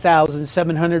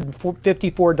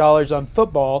 $18,754 on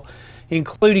football,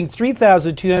 including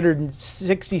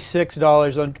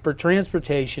 $3,266 for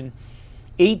transportation,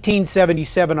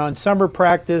 $1,877 on summer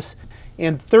practice,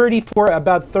 and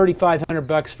about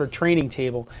 $3,500 for training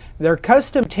table. Their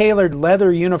custom-tailored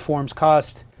leather uniforms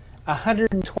cost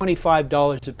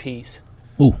 $125 a piece.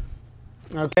 Ooh.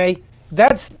 Okay.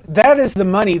 That is the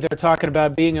money they're talking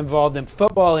about being involved in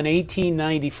football in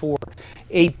 1894.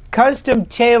 A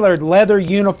custom-tailored leather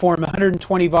uniform,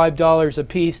 $125 a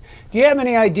piece. Do you have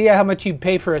any idea how much you'd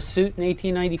pay for a suit in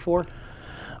 1894?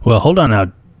 Well, hold on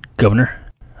now, Governor.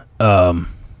 What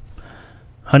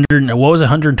was it,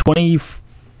 125?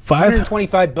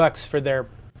 $125 for their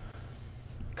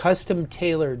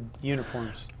custom-tailored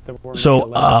uniforms.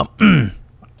 So,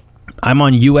 I'm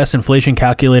on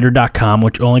usinflationcalculator.com,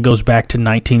 which only goes back to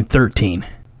 1913.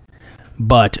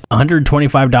 But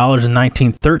 $125 in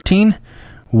 1913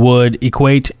 would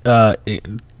equate,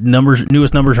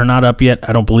 newest numbers are not up yet,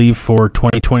 I don't believe, for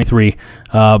 2023,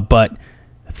 but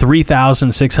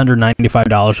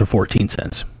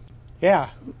 $3,695.14. Yeah.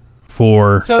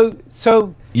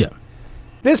 Yeah.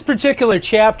 This particular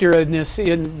chapter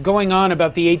in going on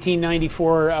about the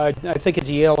 1894, I think it's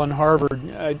Yale and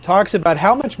Harvard, talks about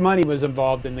how much money was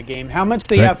involved in the game, how much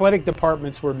the athletic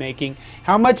departments were making,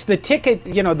 how much the ticket,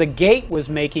 the gate was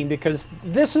making, because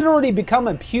this had already become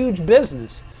a huge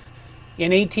business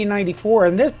in 1894.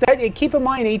 And keep in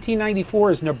mind,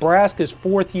 1894 is Nebraska's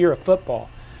 4th year of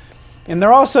football. And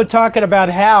they're also talking about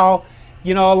how,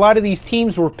 a lot of these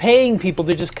teams were paying people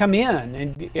to just come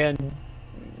in and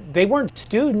they weren't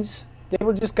students. They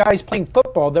were just guys playing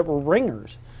football that were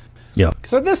ringers. Yeah.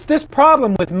 So this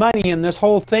problem with money and this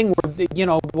whole thing where,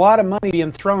 a lot of money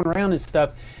being thrown around and stuff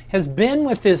has been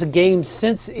with this game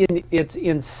since its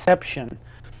inception.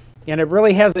 And it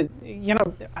really hasn't, you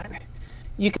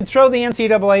can throw the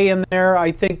NCAA in there.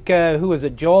 I think, who is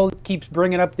it? Joel keeps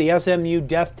bringing up the SMU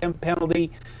death penalty.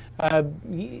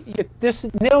 This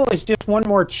nil is just one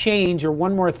more change or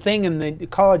one more thing in the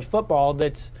college football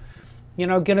that's,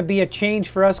 going to be a change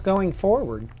for us going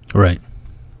forward. Right.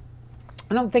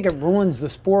 I don't think it ruins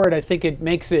the sport. I think it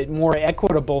makes it more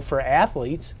equitable for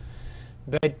athletes.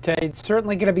 But it's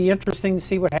certainly going to be interesting to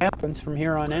see what happens from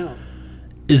here on out.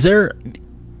 Is there,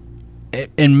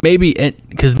 and maybe,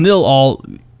 because nil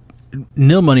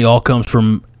money all comes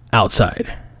from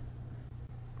outside,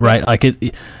 right? Like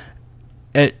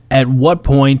at what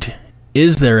point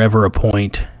is there ever a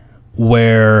point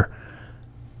where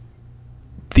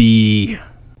the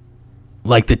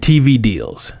TV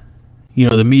deals,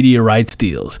 the media rights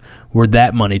deals, where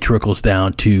that money trickles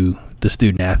down to the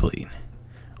student athlete,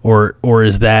 or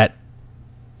is that?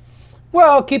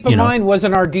 Well, keep in mind,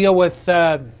 wasn't our deal with?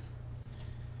 It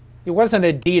wasn't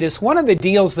Adidas. One of the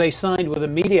deals they signed with a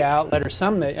media outlet or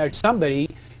somebody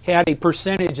had a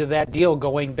percentage of that deal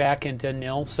going back into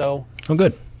nil. So. Oh,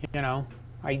 good.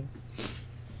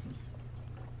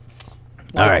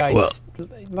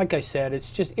 Like I said,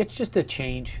 it's just a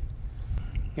change.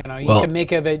 You can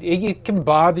make of it. It can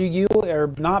bother you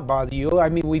or not bother you. I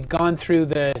mean, we've gone through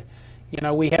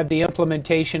we had the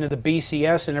implementation of the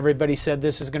BCS, and everybody said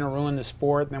this is going to ruin the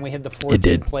sport. And then we had the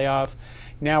 14 playoff.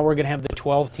 Now we're going to have the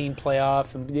 12-team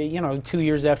playoff, and 2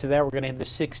 years after that, we're going to have the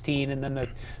 16, and then the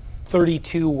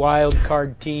 32 wild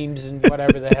card teams and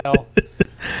whatever the hell.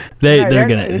 They're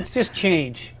gonna. It's just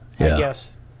change, yeah. I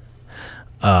guess.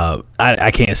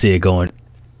 I can't see it going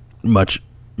much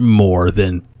more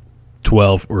than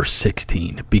 12 or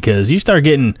 16 because you start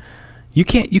getting you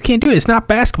can't do it. It's not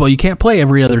basketball. You can't play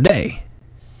every other day.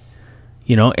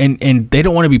 And they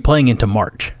don't want to be playing into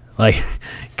March. Like,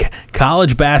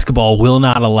 college basketball will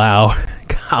not allow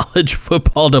college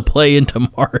football to play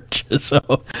into March.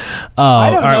 So,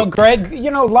 I don't know, Greg.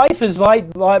 Life is a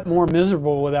lot more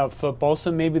miserable without football,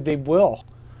 so maybe they will.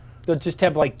 They'll just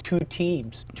have like 2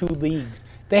 teams, 2 leagues.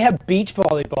 They have beach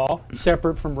volleyball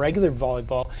separate from regular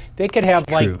volleyball. They could have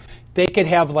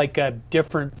like a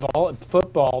different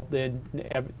football.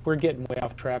 We're getting way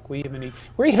off track. We're even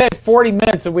at 40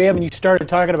 minutes and we haven't even started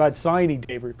talking about signing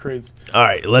day recruits. All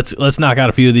right, let's knock out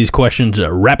a few of these questions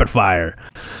rapid fire.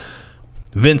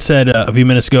 Vince said a few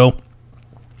minutes ago,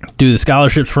 do the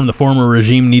scholarships from the former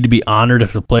regime need to be honored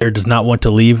if the player does not want to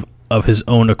leave of his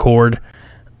own accord?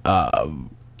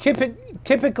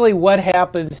 Typically what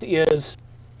happens is,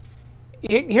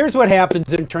 here's what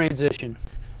happens in transition.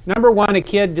 Number one, a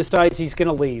kid decides he's going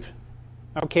to leave.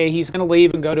 Okay, he's going to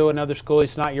leave and go to another school.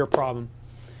 It's not your problem.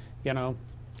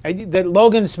 That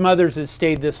Logan Smothers has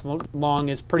stayed this long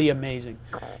is pretty amazing.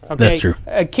 Okay? That's true.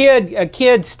 A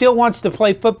kid still wants to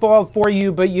play football for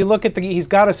you, but you look at he's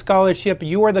got a scholarship.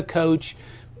 You are the coach,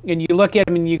 and you look at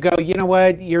him and you go, you know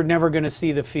what? You're never going to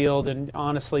see the field, and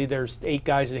honestly, there's 8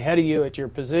 guys ahead of you at your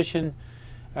position.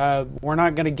 We're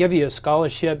not going to give you a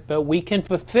scholarship, but we can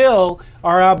fulfill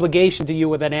our obligation to you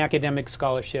with an academic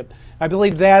scholarship. I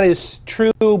believe that is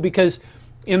true because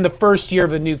in the first year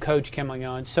of a new coach coming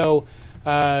on. So,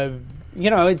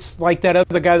 it's like that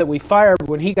other guy that we fired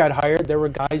when he got hired. There were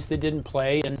guys that didn't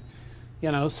play, and,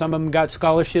 some of them got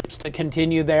scholarships to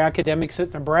continue their academics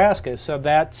at Nebraska. So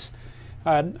that's,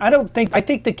 I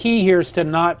think the key here is to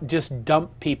not just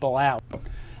dump people out.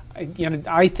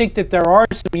 I think that there are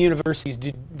some universities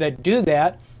that do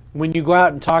that when you go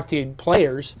out and talk to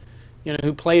players,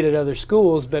 who played at other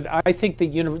schools. But I think the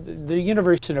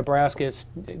University of Nebraska,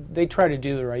 they try to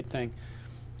do the right thing.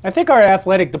 I think our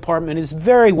athletic department is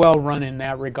very well run in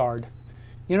that regard.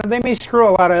 They may screw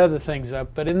a lot of other things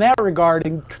up, but in that regard,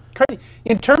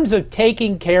 in terms of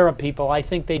taking care of people, I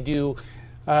think they do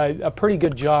a pretty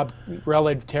good job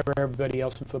relative to everybody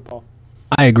else in football.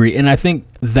 I agree, and I think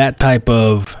that type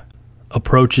of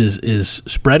approach is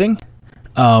spreading.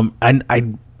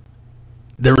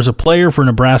 There was a player for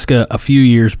Nebraska a few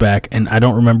years back, and I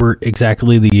don't remember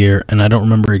exactly the year, and I don't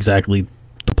remember exactly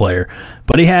the player,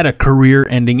 but he had a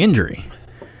career-ending injury.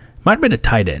 Might have been a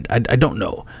tight end. I don't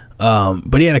know,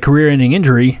 but he had a career-ending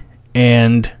injury,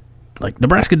 and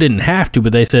Nebraska didn't have to,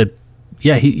 but they said,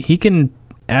 yeah, he can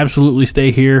absolutely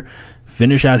stay here,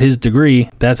 finish out his degree.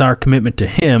 That's our commitment to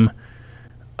him.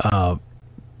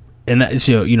 And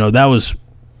that, that was,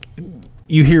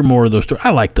 you hear more of those stories.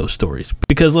 I like those stories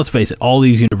because let's face it, all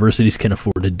these universities can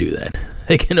afford to do that.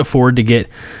 They can afford to get,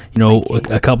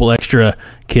 a couple extra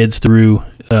kids through,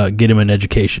 get them an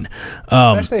education.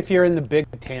 Especially if you're in the Big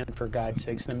Ten, for God's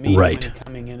sakes. The media money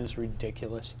coming in is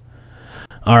ridiculous.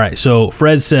 All right, so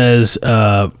Fred says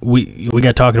we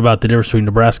got talking about the difference between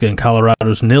Nebraska and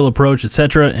Colorado's nil approach,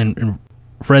 etc. And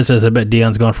Fred says, I bet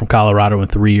Deion's gone from Colorado in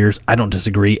 3 years. I don't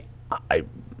disagree.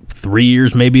 3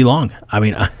 years may be long. I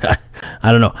mean, I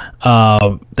don't know.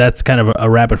 That's kind of a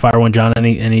rapid fire one. John,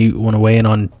 any want to weigh in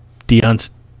on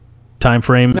Deion's time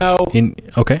frame? No.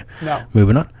 Okay. No.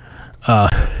 Moving on.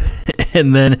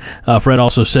 And then Fred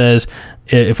also says,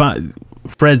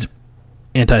 Fred's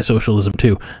anti-socialism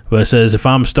too, but it says, if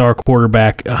I'm a star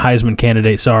quarterback, a Heisman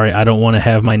candidate, sorry, I don't want to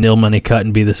have my nil money cut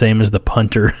and be the same as the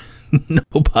punter.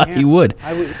 Nobody would.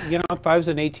 I would. If I was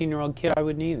an 18-year-old kid, I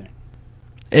wouldn't either.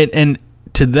 And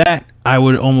to that, I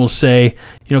would almost say,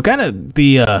 kind of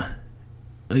the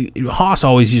Haas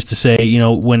always used to say,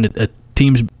 when a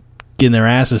team's getting their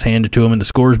asses handed to them and the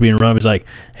score's being run, he's like,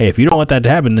 hey, if you don't want that to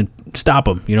happen, then stop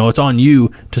them. It's on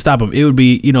you to stop them. It would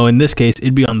be, in this case,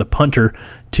 it'd be on the punter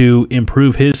to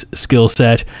improve his skill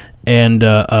set and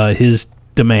his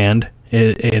demand.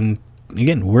 And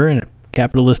again, we're in a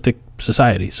capitalistic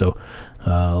society, so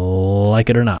like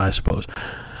it or not, I suppose.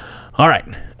 All right.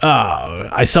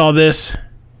 I saw this.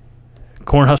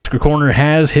 Cornhusker Corner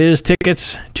has his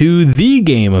tickets to the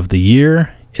game of the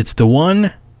year. It's the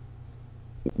one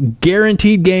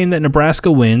guaranteed game that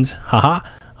Nebraska wins. Haha.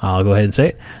 I'll go ahead and say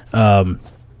it. And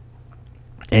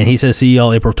he says, see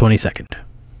y'all April 22nd.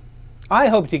 I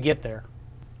hope to get there.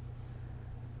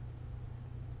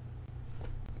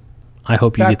 I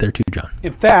hope you get there too, John.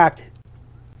 In fact,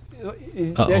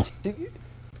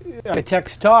 I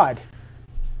text Todd.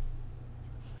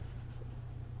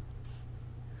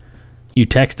 You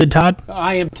texted Todd?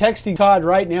 I am texting Todd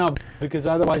right now because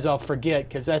otherwise I'll forget,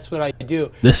 because that's what I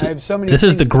do. I have so many. This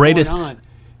is the greatest.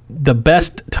 The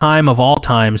best time of all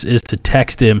times is to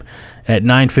text him at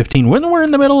 9:15 when we're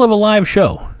in the middle of a live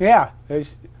show. Yeah.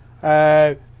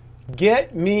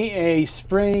 Get me a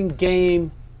spring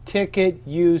game ticket,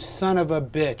 you son of a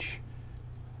bitch.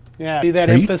 Yeah, see that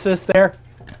emphasis there?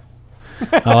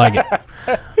 I like it.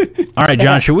 All right,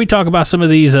 John, should we talk about some of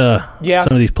these some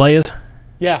of these players?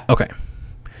 Yeah. Okay.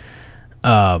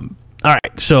 All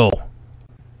right, so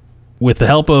with the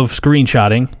help of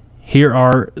screenshotting, here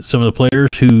are some of the players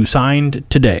who signed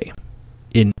today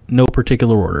in no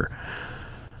particular order.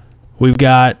 We've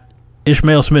got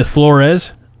Ishmael Smith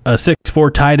Flores, a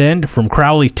 6'4" tight end from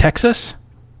Crowley, Texas.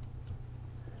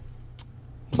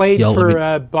 Played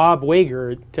for Bob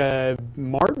Wager at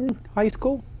Martin High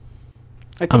School.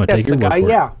 I think that's the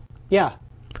guy. Yeah.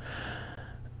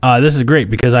 This is great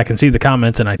because I can see the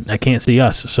comments and I can't see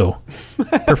us, so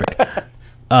perfect.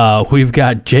 We've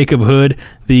got Jacob Hood,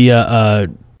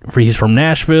 he's from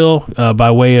Nashville by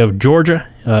way of Georgia.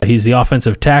 He's the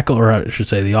offensive tackle, or I should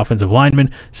say the offensive lineman,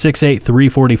 6'8",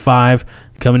 345,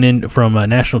 coming in from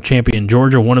national champion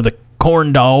Georgia, one of the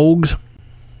Corn Dogs.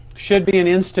 Should be an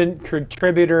instant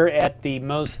contributor at the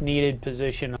most needed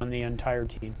position on the entire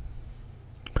team.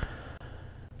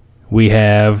 We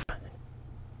have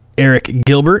Eric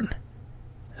Gilbert,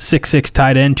 6'6"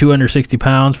 tight end, 260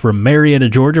 pounds, from Marietta,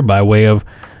 Georgia, by way of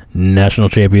national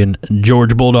champion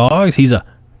Georgia Bulldogs. He's a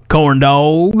Corn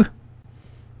Dog.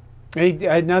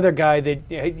 Another guy that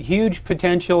huge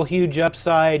potential, huge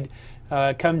upside,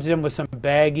 comes in with some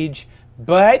baggage.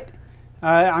 But,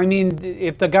 I mean,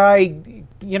 if the guy,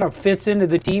 fits into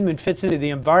the team and fits into the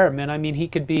environment, I mean, he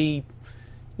could be...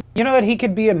 he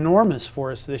could be enormous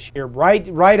for us this year,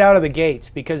 right out of the gates,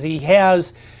 because he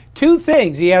has two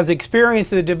things. He has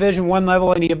experience at the Division I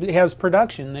level, and he has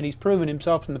production that he's proven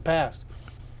himself in the past.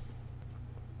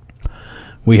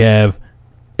 We have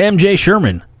M.J.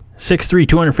 Sherman, 6'3",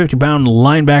 250-pound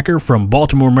linebacker from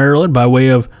Baltimore, Maryland, by way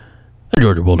of the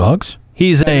Georgia Bulldogs.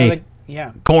 He's a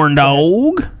Corn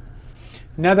Dog.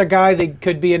 Another guy that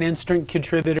could be an instant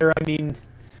contributor. I mean...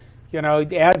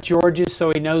 at Georgia,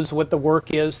 so he knows what the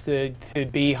work is to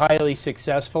be highly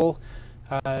successful.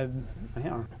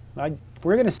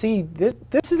 We're going to see this.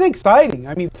 This is exciting.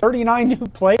 I mean, 39 new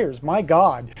players. My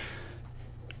God.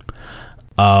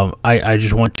 I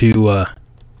just want to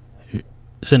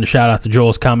send a shout out to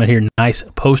Joel's comment here. Nice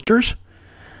posters.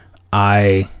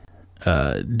 I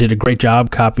did a great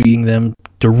job copying them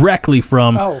directly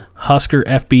from Husker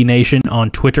FB Nation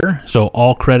on Twitter. So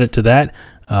all credit to that.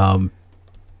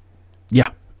 Yeah,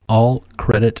 all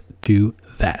credit to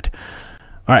that.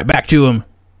 All right, back to him.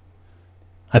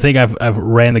 I think I've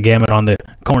ran the gamut on the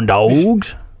Corn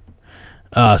Dogs.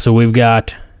 So we've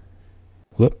got,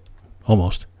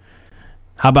 almost.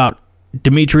 How about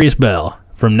Demetrius Bell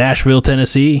from Nashville,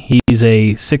 Tennessee? He's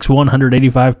a 6'1",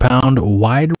 185-pound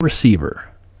wide receiver.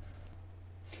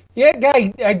 Yeah,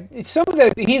 guy.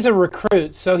 He's a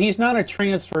recruit, so he's not a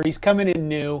transfer. He's coming in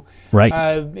new. Right.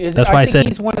 That's why I said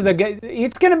he's one of the guys.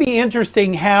 It's going to be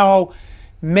interesting how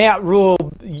Matt Rule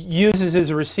uses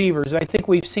his receivers. I think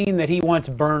we've seen that he wants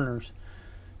burners.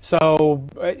 So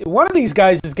one of these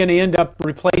guys is going to end up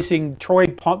replacing Trey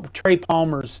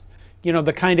Palmer's.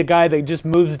 The kind of guy that just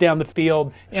moves down the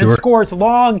field and scores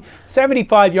long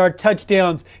 75-yard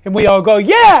touchdowns, and we all go,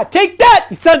 "Yeah, take that,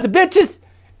 you sons of bitches."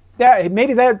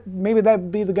 Maybe that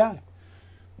would be the guy.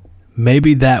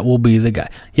 Maybe that will be the guy.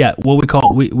 Yeah, what we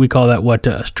call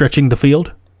that stretching the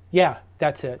field? Yeah,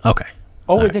 that's it. Okay.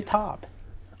 Over the top.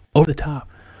 Over the top.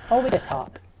 Over the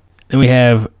top. Then we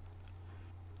have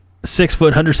 6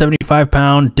 foot,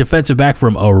 175-pound defensive back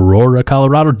from Aurora,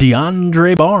 Colorado,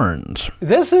 DeAndre Barnes.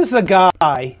 This is the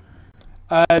guy.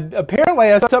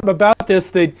 Apparently, I saw something about this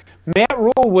that Matt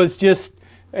Rule was just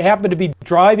happened to be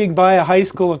driving by a high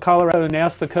school in Colorado and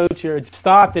asked the coach, or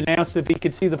stopped and asked if he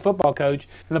could see the football coach.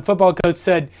 And the football coach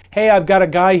said, "Hey, I've got a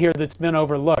guy here that's been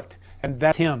overlooked," and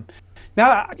that's him.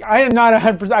 Now, I am not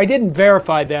 100%. I didn't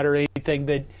verify that or anything.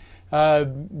 That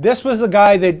this was the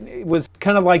guy that was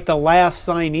kind of like the last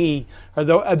signee, or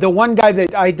the one guy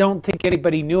that I don't think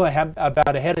anybody knew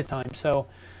about ahead of time. So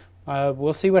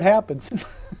we'll see what happens.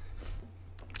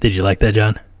 Did you like that,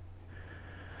 John?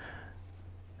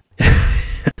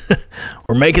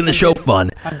 We're making the show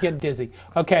fun. I'm getting dizzy.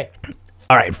 Okay.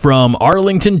 All right, from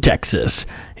Arlington, Texas.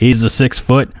 He's a 6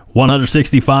 foot,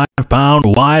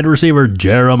 165-pound wide receiver,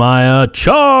 Jeremiah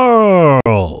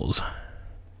Charles.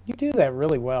 You do that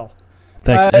really well.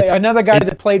 Thanks. Another guy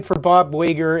that played for Bob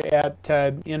Wager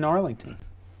in Arlington.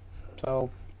 So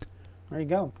there you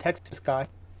go, Texas guy.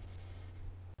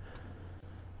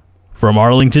 From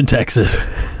Arlington, Texas,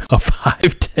 a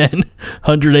 5'10",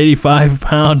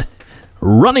 185-pound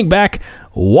running back,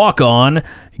 walk-on,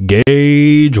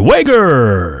 Gage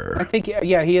Wager. I think,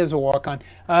 he is a walk-on.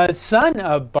 Son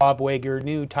of Bob Wager,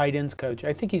 new tight ends coach.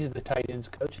 I think he's the tight ends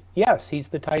coach. Yes, he's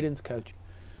the tight ends coach.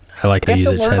 I like how You you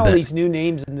have to just learn had all that. these new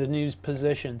names and the new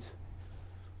positions.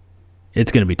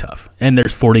 It's going to be tough. And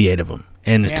there's 48 of them.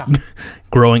 And it's Yeah.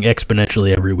 growing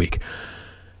exponentially every week.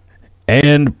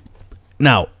 And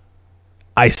now,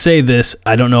 I say this,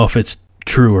 I don't know if it's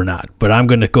true or not, but I'm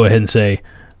going to go ahead and say,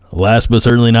 last but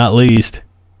certainly not least,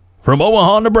 from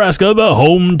Omaha, Nebraska, the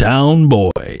hometown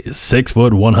boys, 6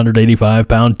 foot,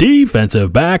 185-pound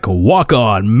defensive back,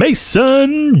 walk-on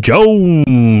Mason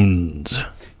Jones.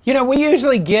 You know, we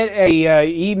usually get a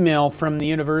email from the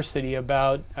university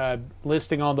about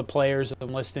listing all the players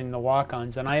and listing the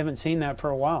walk-ons, and I haven't seen that for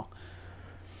a while.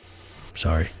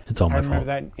 Sorry, it's all I my remember fault.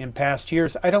 that in past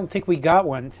years. I don't think we got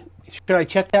one. Should I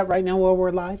check that right now while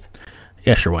we're live?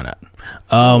 Yeah, sure, why not?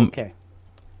 Okay.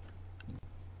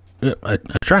 I'm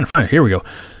trying to find it. Here we go.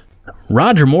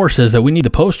 Roger Moore says that we need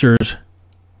the posters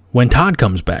when Todd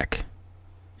comes back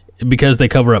because they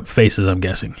cover up faces, I'm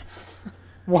guessing.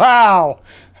 Wow.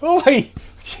 Holy,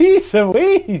 jeez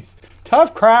Louise.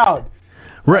 Tough crowd.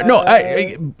 Right? No,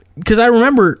 because I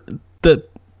remember that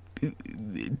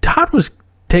Todd was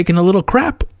taking a little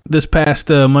crap this past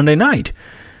Monday night.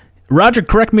 Roger,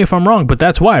 correct me if I'm wrong, but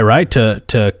that's why, right?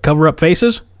 To cover up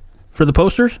faces for the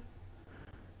posters.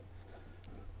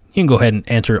 You can go ahead and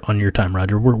answer on your time,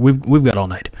 Roger. We've got all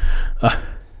night.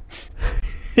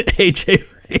 AJ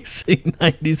Racing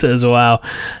 90 says, "Wow,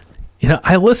 you know,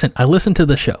 I listen to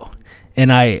the show,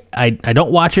 and I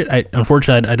don't watch it.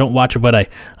 Unfortunately, I don't watch it, but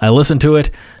I listen to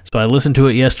it. So I listened to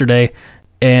it yesterday,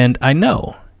 and I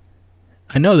know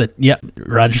that. Yeah,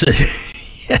 Roger says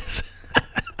yes.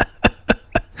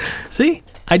 See,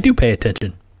 I do pay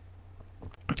attention.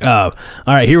 All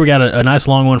right, here we got a nice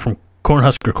long one from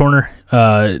Cornhusker Corner.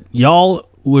 Y'all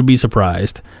would be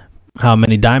surprised how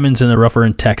many diamonds in the rough are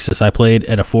in Texas. I played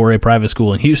at a 4A private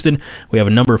school in Houston. We have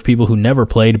a number of people who never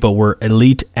played but were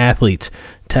elite athletes.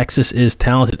 Texas is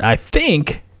talented. I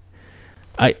think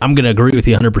I'm going to agree with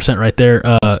you 100% right there,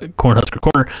 Cornhusker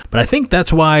Corner. But I think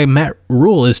that's why Matt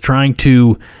Rule is trying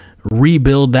to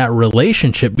rebuild that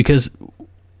relationship, because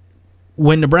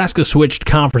when Nebraska switched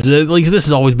conferences, at least this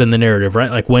has always been the narrative,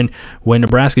 right? Like when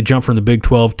Nebraska jumped from the Big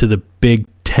 12 to the Big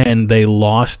 10, they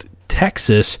lost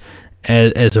Texas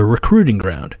as a recruiting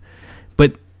ground.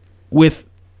 But with,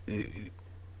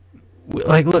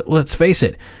 like, let's face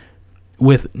it,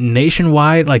 with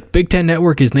nationwide, like Big Ten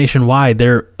Network is nationwide,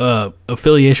 their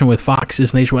affiliation with Fox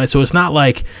is nationwide. So it's not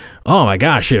like, oh my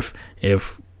gosh, if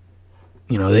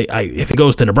you know if it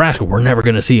goes to Nebraska, we're never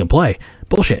going to see him play.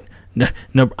 Bullshit.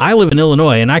 No, I live in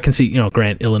Illinois, and I can see,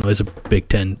 grant Illinois is a Big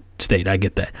Ten state. I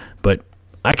get that. But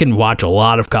I can watch a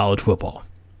lot of college football.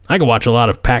 I can watch a lot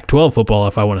of Pac-12 football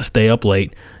if I want to stay up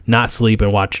late, not sleep,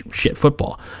 and watch shit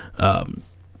football.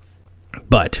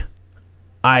 But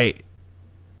I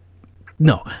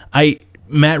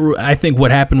think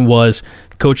what happened was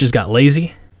coaches got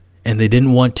lazy, and they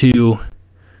didn't want to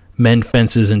mend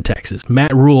fences in Texas.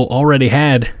 Matt Rule already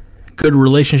had good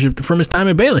relationship from his time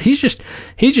at Baylor. He's just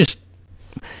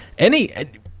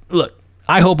look,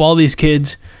 I hope all these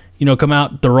kids, come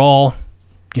out, they're all,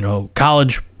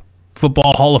 college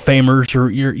football Hall of Famers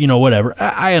or whatever.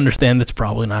 I understand that's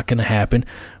probably not going to happen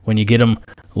when you get them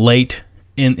late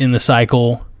in the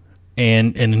cycle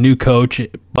and a new coach,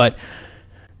 but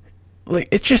like,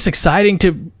 it's just exciting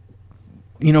to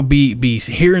be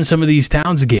here in some of these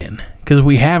towns again, because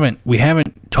we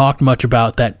haven't talked much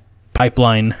about that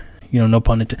pipeline. No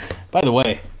pun intended. By the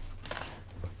way,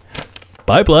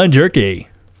 pipeline jerky.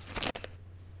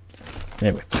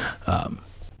 Anyway,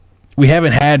 we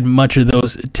haven't had much of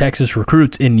those Texas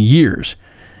recruits in years,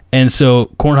 and so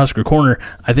Cornhusker Corner,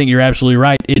 I think you're absolutely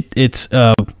right. It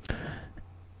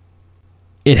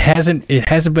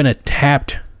hasn't been a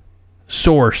tapped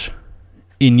source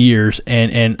in years,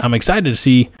 and I'm excited to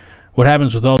see what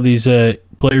happens with all these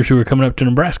players who are coming up to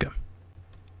Nebraska.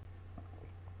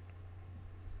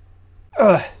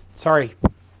 Sorry.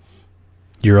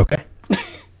 You're okay?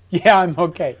 Yeah, I'm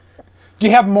okay. Do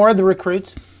you have more of the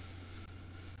recruits?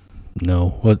 No.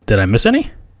 What, did I miss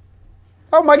any?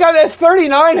 Oh my God, that's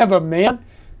 39 of them, man.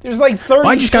 There's like 30.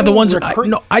 I just got the ones.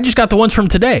 I just got the ones from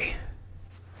today.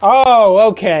 Oh,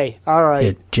 okay. All right.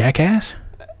 You jackass.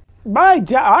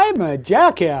 I'm a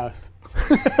jackass.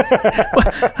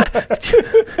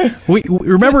 we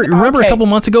remember Okay. a couple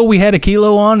months ago we had a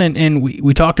Kilo on and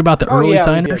we talked about the early yeah, we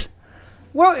signers. did.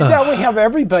 Well, now we have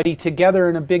everybody together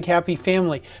in a big happy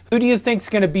family. Who do you think is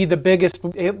going to be the biggest?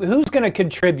 Who's going to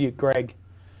contribute, Greg?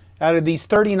 Out of these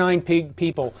 39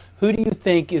 people, who do you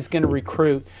think is going to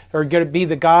recruit or going to be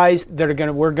the guys that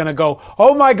we're going to go,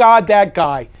 oh my God, that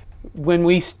guy, when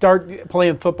we start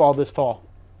playing football this fall?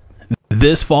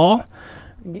 This fall,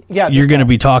 Yeah, you're going to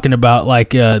be talking about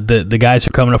like the guys who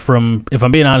are coming up from. If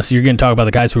I'm being honest, you're going to talk about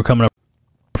the guys who are coming up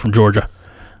from Georgia,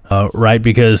 right?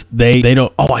 Because they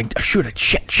don't. Oh,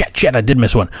 shit! I did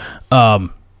miss one. I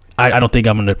don't think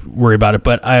I'm going to worry about it,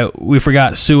 but we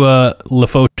forgot Sua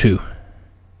Lefotu.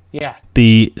 Yeah.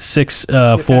 The 6'4",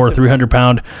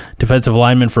 300-pound defensive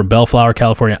lineman from Bellflower,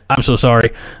 California. I'm so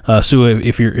sorry, Sua,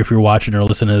 if you're watching or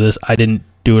listening to this. I didn't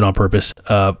do it on purpose.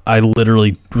 I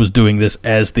literally was doing this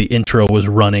as the intro was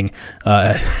running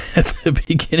at the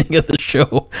beginning of the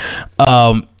show.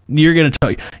 You're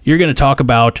gonna talk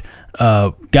about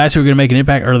guys who are gonna make an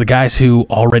impact, or the guys who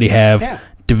already have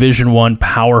Division I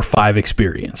Power 5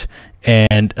 experience,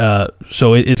 and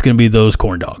so it's gonna be those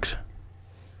corn dogs.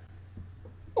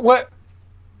 What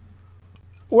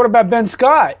about Ben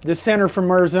Scott, the center from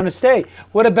Arizona State?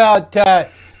 What about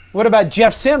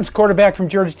Jeff Sims, quarterback from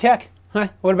Georgia Tech? Huh?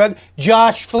 What about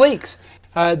Josh Fleeks,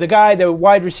 the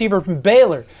wide receiver from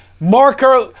Baylor?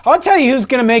 Marco, I'll tell you who's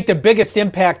going to make the biggest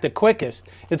impact the quickest.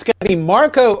 It's going to be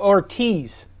Marco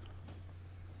Ortiz,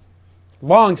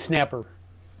 long snapper.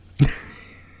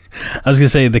 I was going to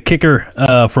say the kicker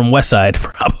from Westside,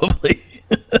 probably.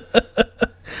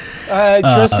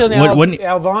 Tristan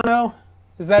Alvano,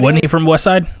 is that wasn't he from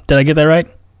Westside? Did I get that right?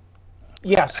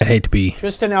 Yes. I hate to be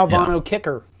Tristan Alvano,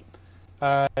 kicker.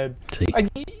 See.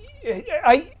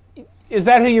 Is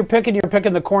that who you're picking? You're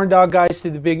picking the corn dog guys to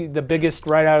the biggest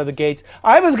right out of the gates.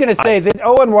 I was going to say that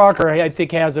Owen Walker, I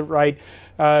think, has it right.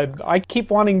 I keep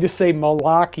wanting to say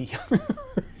Malaki.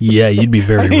 Yeah, you'd be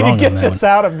very wrong on that one. I need to get this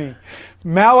out of me.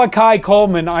 Malachi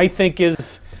Coleman, I think,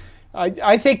 is.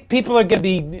 I think people are going to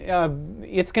be.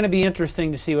 It's going to be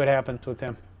interesting to see what happens with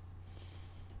him.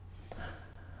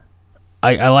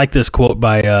 I like this quote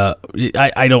by.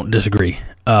 I don't disagree.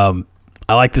 I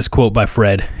like this quote by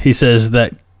Fred. He says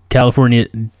that California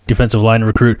defensive line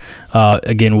recruit.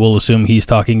 Again, we'll assume he's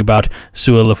talking about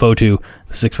Sua Lefotu,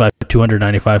 the 6'5",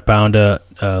 295-pound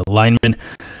lineman.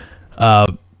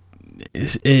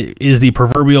 Is the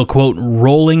proverbial quote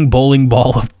rolling bowling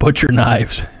ball of butcher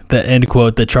knives, the end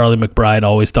quote that Charlie McBride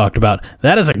always talked about.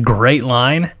 That is a great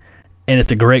line, and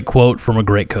it's a great quote from a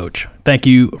great coach. Thank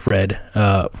you, Fred,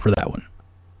 for that one.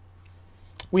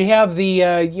 We have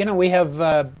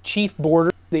Chief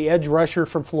Borders, the edge rusher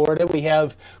from Florida. We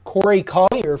have Corey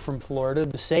Collier from Florida,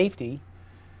 the safety.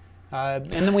 And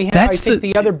then we have,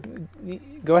 the other.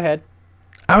 Go ahead.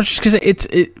 I was just going to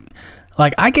say,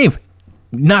 like, I gave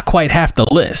not quite half the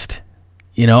list.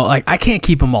 You know, like, I can't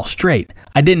keep them all straight.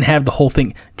 I didn't have the whole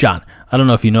thing. John, I don't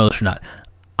know if you know this or not.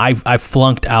 I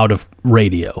flunked out of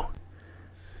radio.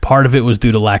 Part of it was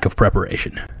due to lack of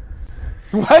preparation.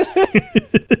 What?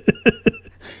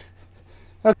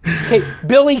 Okay,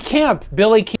 Billy Kemp,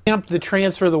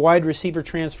 the wide receiver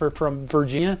transfer from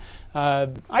Virginia.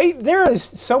 There is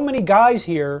so many guys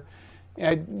here.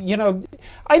 I know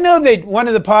that one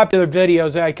of the popular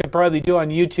videos I could probably do on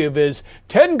YouTube is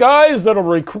 10 guys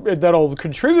that'll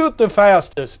contribute the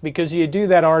fastest, because you do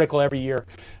that article every year.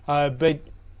 But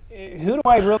who do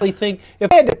I really think?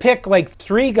 If I had to pick like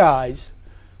three guys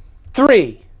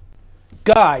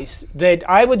that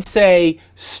I would say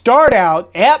start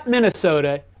out at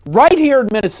Minnesota, right here in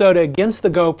Minnesota against the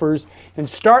Gophers, and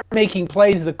start making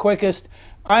plays the quickest,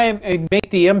 and make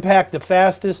the impact the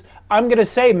fastest, I'm going to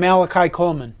say Malachi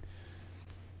Coleman.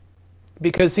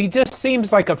 Because he just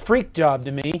seems like a freak job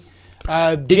to me.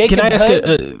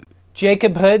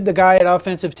 Jacob Hood, the guy at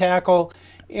offensive tackle.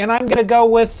 And I'm going to go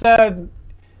with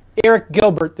Eric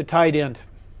Gilbert, the tight end.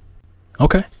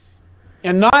 Okay.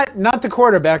 And not the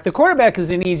quarterback. The quarterback is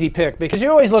an easy pick, because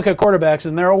you always look at quarterbacks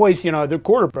and they're always, the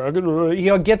quarterback,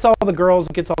 gets all the girls,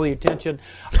 gets all the attention.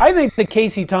 I think that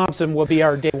Casey Thompson will be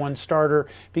our day one starter,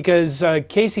 because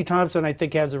Casey Thompson, I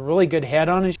think, has a really good head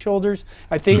on his shoulders.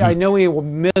 I know he will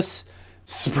miss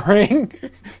spring.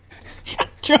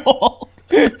 Joel.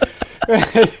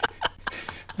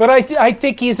 But I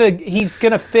think he's going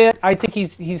to fit. I think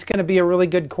he's going to be a really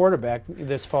good quarterback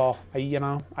this fall.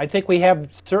 I think we have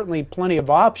certainly plenty of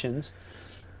options.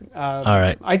 All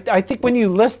right. I think when you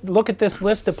look at this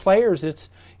list of players, it's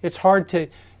hard to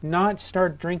not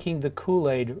start drinking the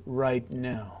Kool-Aid right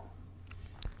now,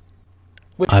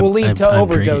 which will lead to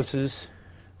overdoses.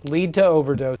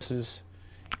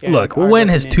 Look, when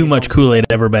has too much Kool-Aid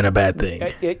ever been a bad thing?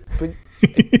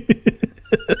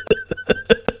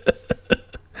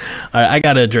 All right, I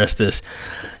got to address this.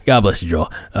 God bless you,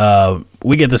 Joel.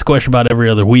 We get this question about every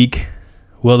other week.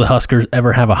 Will the Huskers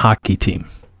ever have a hockey team?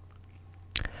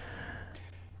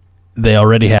 They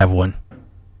already have one.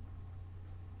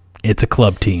 It's a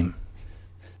club team.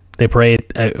 They play at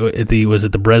the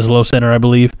Breslow Center, I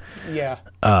believe. Yeah.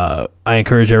 I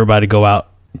encourage everybody to go out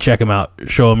check them out.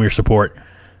 Show them your support.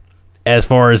 As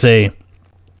far as a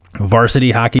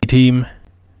varsity hockey team,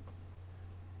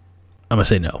 I'm going to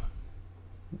say no.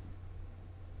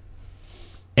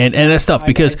 And that's tough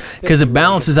because it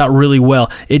balances out really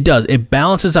well. It does. It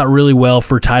balances out really well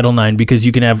for Title IX because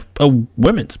you can have a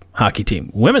women's hockey team.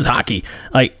 Women's hockey,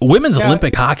 like women's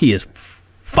Olympic hockey is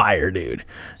fire, dude.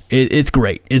 It's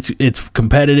great. It's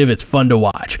competitive. It's fun to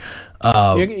watch.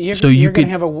 You're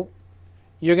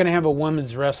gonna have a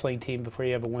women's wrestling team before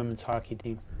you have a women's hockey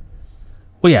team.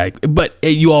 Well, yeah, but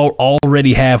you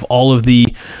already have all of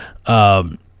the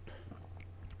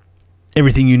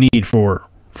everything you need for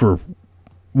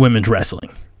women's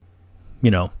wrestling, you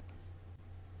know.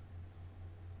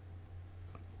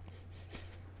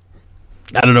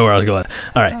 I don't know where I was going.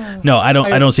 All right, no, I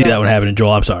don't see that one happening,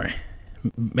 Joel. I'm sorry.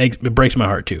 It breaks my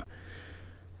heart too.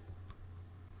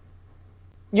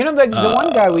 You know, the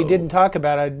one guy we didn't talk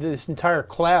about this entire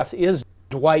class is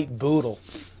Dwight Boodle.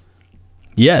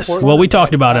 Yes, well, we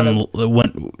talked about him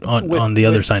on the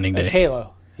other signing day.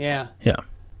 Halo, yeah. Yeah.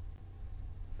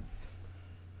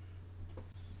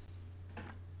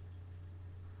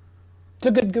 It's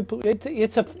a good.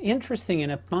 It's a interesting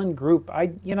and a fun group.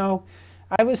 I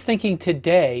was thinking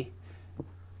today.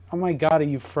 Oh my God, are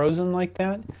you frozen like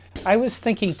that? I was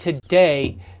thinking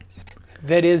today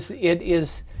that it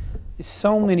is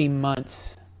so many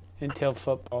months until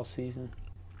football season.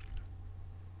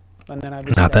 And then I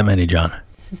was not that many, John.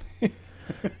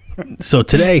 So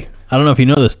today, I don't know if you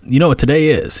know this. You know what today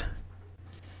is?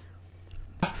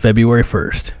 February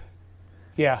 1st.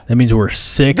 Yeah. That means we're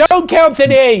 6. Don't count the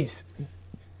days.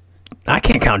 I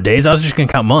can't count days. I was just going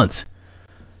to count months.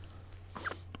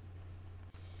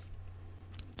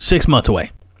 6 months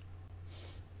away.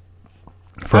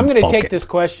 I'm going to take this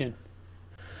question.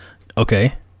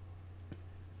 Okay.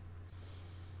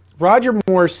 Roger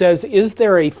Moore says, is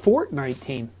there a Fortnite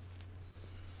team?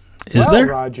 Is there?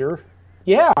 Roger.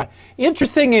 Yeah.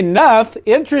 Interestingly enough,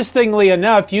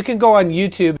 you can go on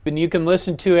YouTube and you can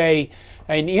listen to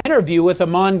an interview with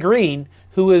Amon Green,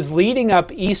 who is leading up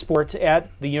esports at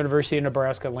the University of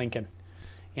Nebraska-Lincoln.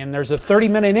 And there's a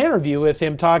 30-minute interview with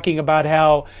him talking about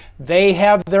how they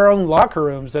have their own locker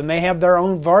rooms and they have their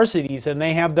own varsities and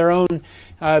they have their own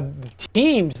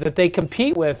teams that they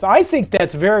compete with. I think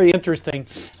that's very interesting.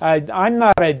 I'm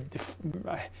not a...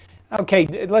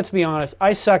 Okay, let's be honest.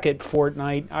 I suck at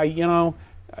Fortnite.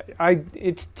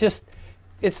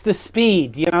 It's the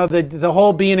speed. The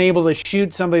whole being able to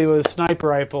shoot somebody with a sniper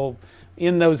rifle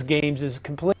in those games is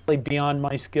completely beyond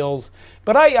my skills.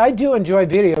 But I do enjoy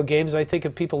video games. I think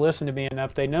if people listen to me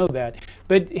enough, they know that.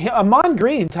 But Amon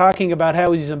Green talking about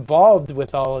how he's involved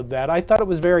with all of that, I thought it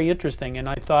was very interesting, and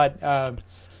I thought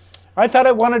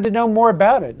I wanted to know more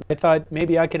about it. I thought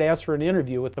maybe I could ask for an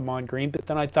interview with Amon Green, but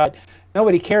then I thought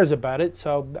nobody cares about it,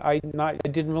 so I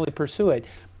didn't really pursue it.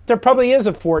 There probably is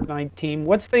a Fortnite team.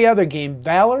 What's the other game?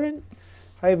 Valorant?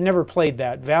 I have never played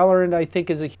that. Valorant, I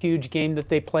think, is a huge game that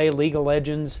they play. League of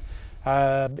Legends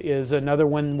is another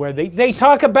one where they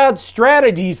talk about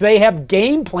strategies. They have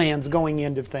game plans going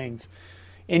into things.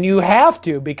 And you have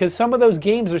to, because some of those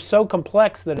games are so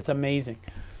complex that it's amazing.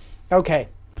 Okay.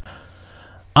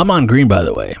 I'm on Green, by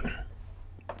the way.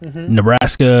 Mm-hmm.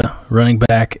 Nebraska running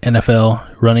back,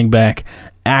 NFL running back,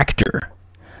 actor.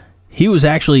 He was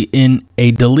actually in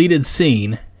a deleted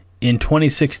scene in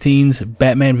 2016's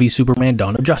Batman v Superman: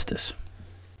 Dawn of Justice.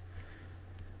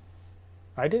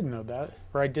 I didn't know that,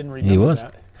 or I didn't remember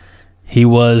that. He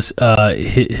was.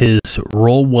 His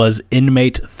role was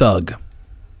inmate thug.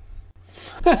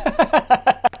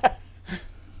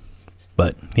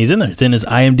 But he's in there. It's in his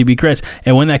IMDb credits.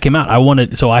 And when that came out,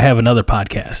 I have another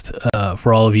podcast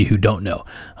for all of you who don't know.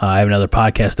 I have another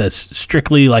podcast that's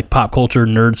strictly like pop culture,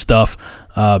 nerd stuff,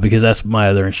 because that's my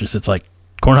other interest. It's like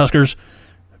Cornhuskers,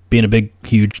 being a big,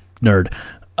 huge nerd.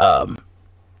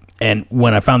 And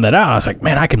when I found that out, I was like,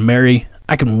 man, I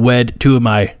can wed two of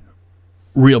my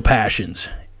real passions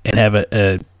and have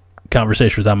a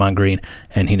conversation with Amon Green,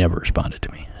 and he never responded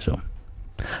to me. So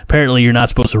apparently you're not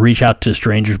supposed to reach out to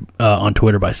strangers on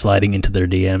Twitter by sliding into their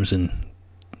DMs and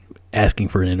asking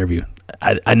for an interview.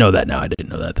 I know that now. I didn't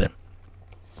know that then.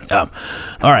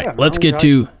 All right, let's get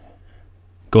to...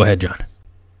 Go ahead, John.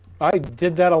 I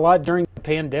did that a lot during the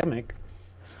pandemic.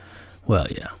 Well,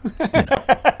 yeah.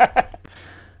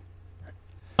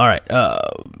 All right.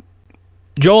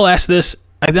 Joel asked this.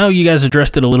 I know you guys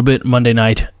addressed it a little bit Monday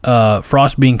night.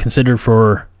 Frost being considered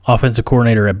for offensive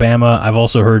coordinator at Bama. I've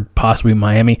also heard possibly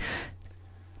Miami.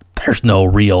 There's no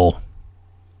real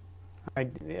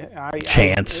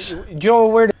chance.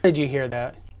 Joel, where did you hear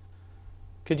that?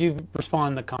 Could you respond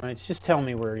in the comments? Just tell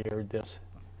me where you heard this.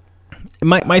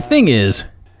 My thing is,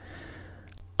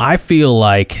 I feel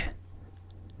like,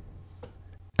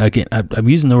 again, I've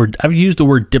used the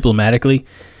word diplomatically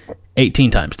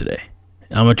 18 times today.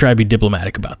 I'm gonna try to be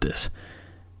diplomatic about this.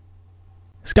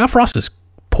 Scott Frost is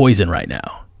poison right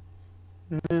now.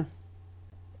 Mm-hmm.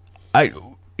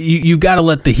 You got to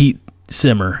let the heat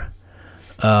simmer.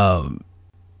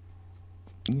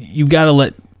 You got to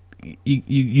let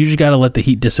you just got to let the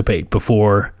heat dissipate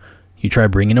before you try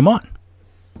bringing him on.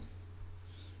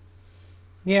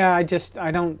 Yeah, I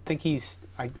don't think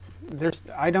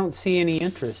I don't see any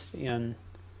interest in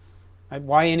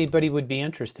why anybody would be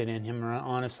interested in him.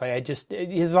 Honestly,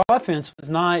 his offense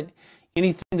was not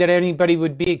anything that anybody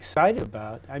would be excited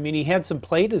about. I mean, he had some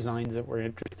play designs that were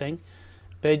interesting,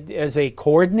 but as a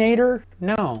coordinator,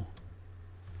 no.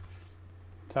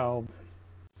 So,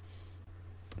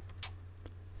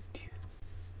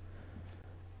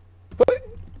 but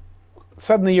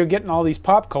suddenly you're getting all these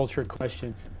pop culture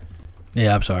questions.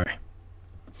 Yeah, I'm sorry.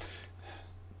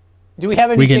 Do we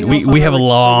have anything? We have a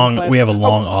long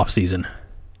off season.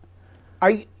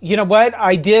 You know what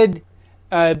I did.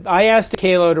 I asked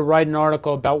Kalo to write an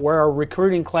article about where our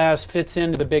recruiting class fits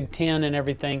into the Big Ten and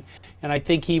everything, and I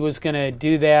think he was going to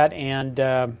do that and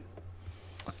go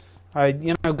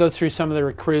through some of the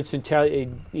recruits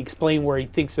and explain where he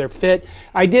thinks they're fit.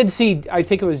 I did see. I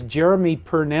think it was Jeremy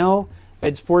Purnell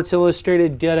at Sports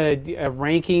Illustrated did a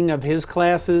ranking of his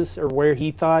classes or where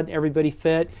he thought everybody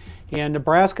fit, and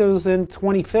Nebraska was in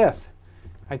 25th.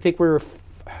 I think we were.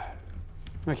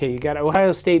 Okay, you got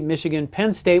Ohio State, Michigan.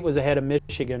 Penn State was ahead of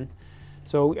Michigan.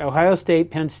 So Ohio State,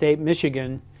 Penn State,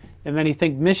 Michigan. And then you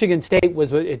think Michigan State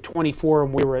was at 24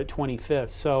 and we were at 25th.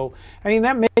 So, I mean,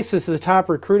 that makes us the top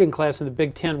recruiting class in the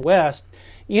Big Ten West.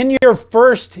 In your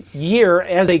first year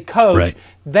as a coach, right.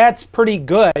 That's pretty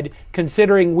good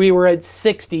considering we were at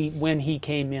 60 when he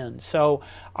came in. So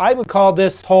I would call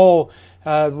this whole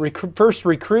first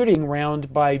recruiting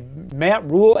round by Matt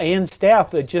Rule and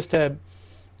staff just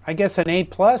I guess an A+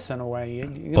 in a way.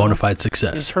 Bona fide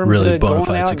success. In terms really of bona going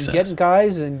fide out success. and getting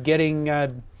guys and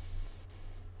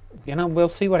getting, we'll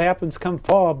see what happens come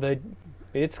fall, but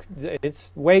it's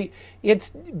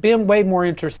been way more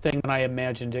interesting than I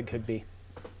imagined it could be.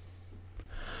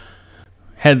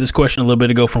 Had this question a little bit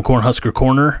ago from Cornhusker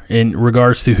Corner in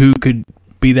regards to who could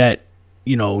be that,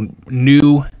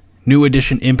 new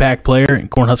addition impact player.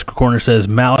 And Cornhusker Corner says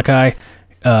Malachi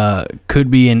could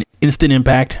be an instant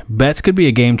impact. Betts could be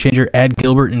a game changer. Add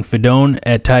Gilbert and Fedone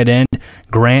at tight end,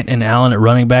 Grant and Allen at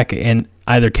running back, and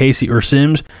either Casey or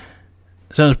Sims.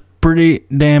 Sounds pretty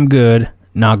damn good,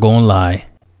 not gonna lie.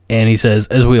 And he says,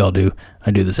 as we all do,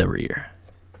 I do this every year.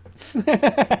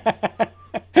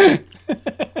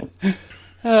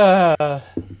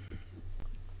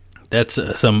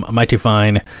 That's some mighty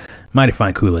fine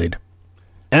Kool-Aid.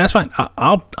 And that's fine.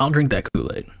 I'll drink that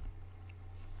Kool-Aid.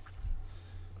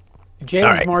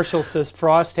 James Marshall says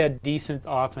Frost had decent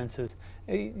offenses.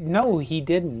 No, he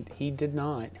didn't. He did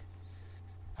not.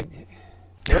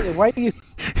 Why do you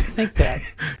think that?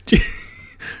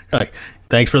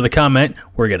 Thanks for the comment.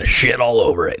 We're gonna shit all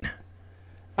over it.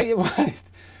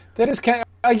 That is kind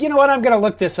of. You know what? I'm gonna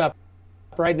look this up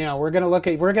right now. We're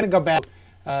gonna go back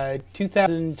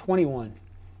 2021,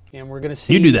 and we're gonna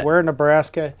see you do that. Where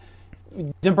Nebraska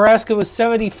was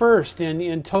 71st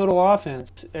in total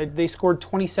offense. They scored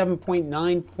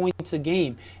 27.9 points a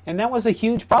game, and that was a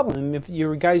huge problem. If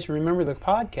you guys remember the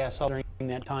podcast during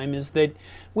that time, is that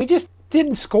we just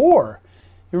didn't score.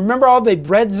 You remember all the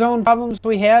red zone problems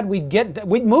we had?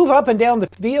 We'd move up and down the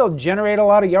field, generate a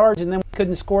lot of yards, and then we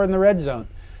couldn't score in the red zone.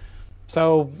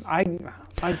 So I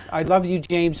love you,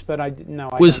 James, but I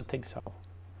don't think so.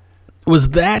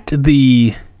 Was that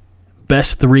the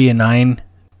best 3-9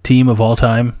 team of all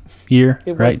time year,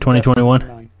 right?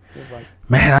 2021.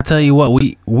 Man, I'll tell you what,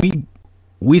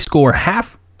 we score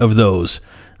half of those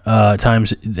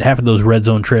times, half of those red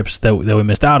zone trips that we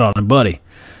missed out on, and buddy,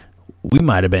 we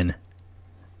might have been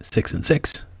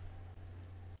 6-6.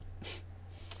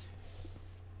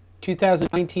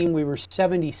 2019, we were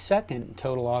 72nd in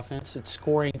total offense at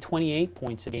scoring 28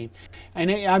 points a game. And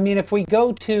I mean, if we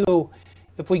go to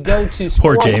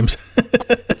poor James.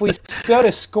 If we go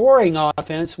to scoring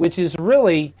offense, which is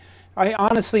really,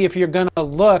 honestly, if you're going to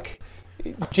look,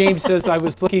 James says I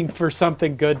was looking for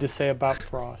something good to say about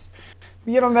Frost.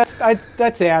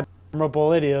 That's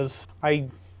admirable. It is. I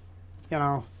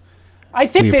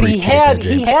think that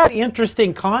he had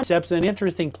interesting concepts and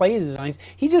interesting play designs.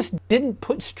 He just didn't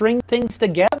string things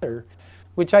together,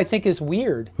 which I think is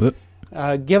weird.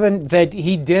 Given that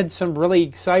he did some really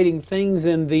exciting things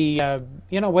in the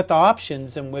with the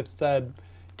options and with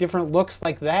different looks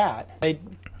like that.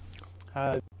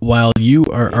 While you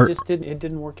are, it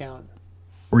didn't work out.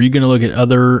 were you going to look at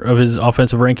other of his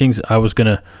offensive rankings? I was going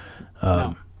to.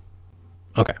 No.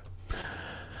 Okay.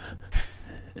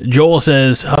 Joel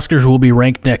says Huskers will be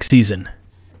ranked next season.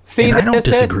 See, I don't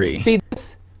disagree. See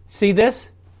this? See this?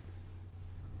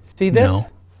 See this? No.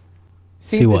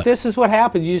 See what? This is what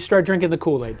happens. You start drinking the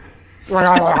Kool-Aid.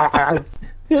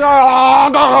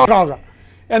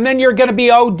 And then you're going to be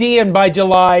ODing by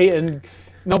July, and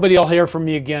nobody will hear from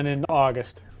me again in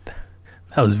August.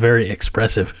 That was very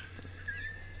expressive.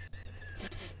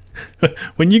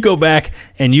 When you go back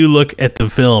and you look at the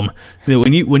film,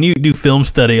 when you do film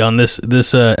study on this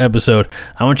episode,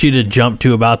 I want you to jump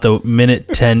to about the minute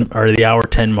 10 or the hour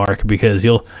 10 mark, because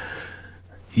you'll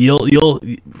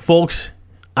folks,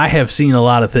 I have seen a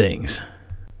lot of things.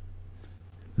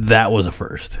 That was a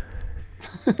first.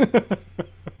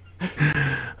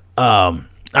 All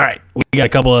right, we got a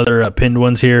couple other pinned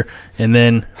ones here, and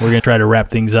then we're gonna try to wrap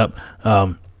things up.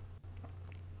 All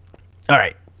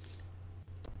right.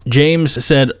 James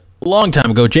said, long time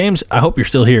ago. James, I hope you're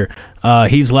still here.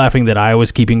 He's laughing that I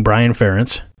was keeping Brian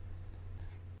Ferentz.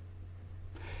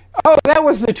 Oh, that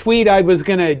was the tweet I was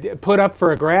going to put up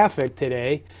for a graphic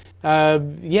today. Scott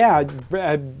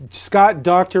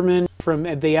Docterman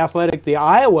from The Athletic, the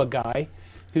Iowa guy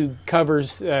who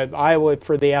covers Iowa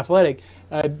for The Athletic,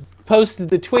 posted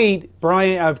the tweet,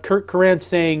 Brian of Kirk Ferentz,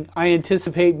 saying, I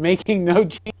anticipate making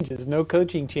no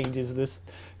coaching changes this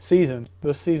season.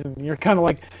 You're kind of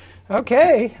like,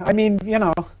 okay. I mean, you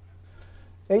know,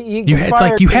 it's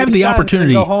like you have the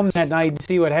opportunity. Go home that night and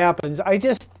see what happens.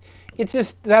 It's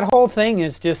just that whole thing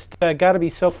is just got to be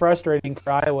so frustrating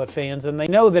for Iowa fans, and they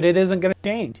know that it isn't going to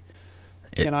change.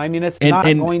 I mean, it's not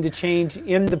going to change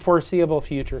in the foreseeable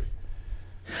future.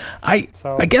 I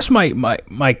guess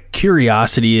my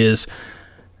curiosity is,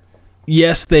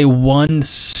 yes, they won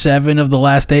 7 of the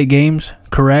last 8 games,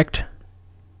 correct?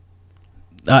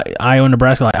 Iowa,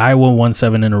 Nebraska, Iowa won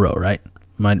 7 in a row, right?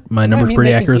 My number's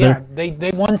pretty accurate there?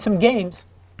 They won some games.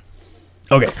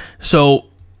 Okay, so,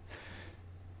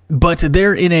 but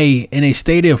they're in a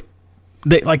state of,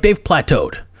 they've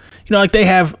plateaued. You know, like they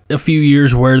have a few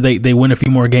years where they win a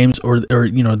few more games or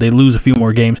you know, they lose a few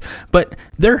more games, but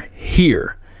they're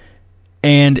here.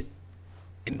 And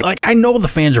like, I know the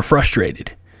fans are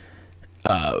frustrated,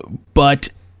 but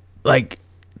like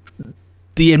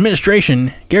the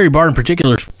administration, Gary Barr in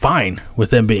particular, is fine with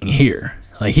them being here.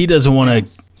 Like, he doesn't want to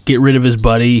get rid of his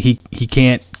buddy. He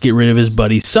can't get rid of his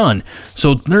buddy's son.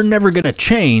 So they're never going to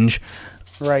change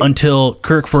until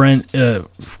Kirk Ferentz,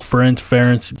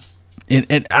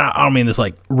 and I don't mean this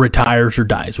like retires or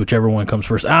dies, whichever one comes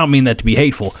first. I don't mean that to be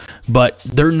hateful, but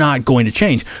they're not going to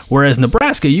change. Whereas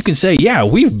Nebraska, you can say, yeah,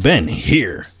 we've been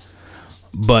here,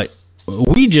 but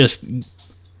we just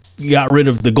got rid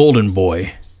of the golden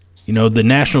boy, you know, the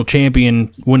national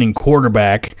champion winning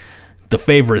quarterback, the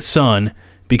favorite son,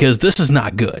 because this is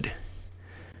not good.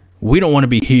 We don't want to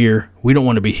be here. We don't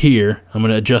want to be here. I'm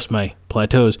going to adjust my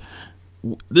plateaus.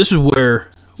 This is where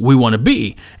we want to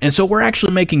be. And so we're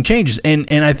actually making changes. And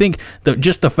I think that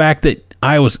just the fact that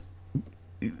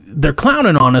they're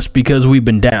clowning on us because we've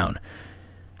been down.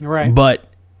 Right. But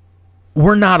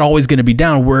we're not always going to be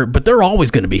down. But they're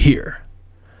always going to be here.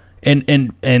 And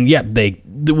yeah,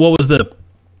 what was the,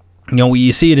 you know,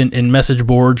 you see it in message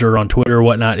boards or on Twitter or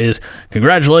whatnot, is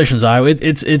congratulations, Iowa.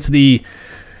 It's the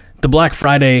Black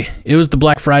Friday. It was the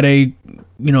Black Friday,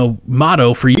 you know,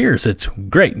 motto for years. It's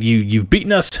great. You've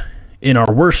beaten us in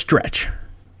our worst stretch.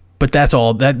 But that's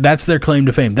all. That's their claim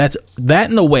to fame. That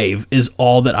and the wave is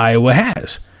all that Iowa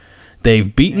has.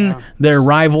 They've beaten their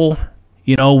rival,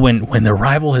 you know, when their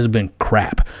rival has been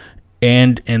crap.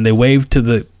 And they wave to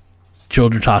the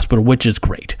Children's Hospital, which is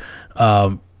great.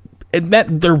 And that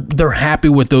they're happy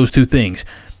with those two things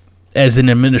as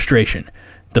an administration.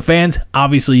 The fans,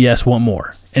 obviously, yes, want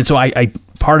more. And so I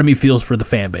part of me feels for the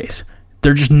fan base.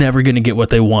 They're just never going to get what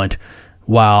they want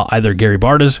while either Gary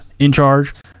Barta's in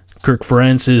charge, Kirk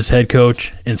Ferentz is head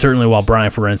coach, and certainly while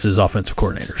Brian Ferentz is offensive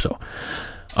coordinator. So,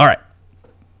 all right.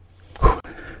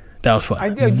 That was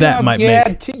fun.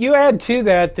 You add to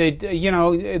that, you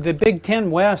know, the Big Ten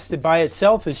West by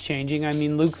itself is changing. I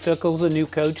mean, Luke Fickell's a new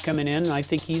coach coming in, and I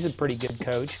think he's a pretty good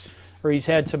coach, or he's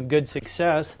had some good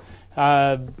success.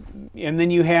 And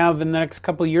then you have, in the next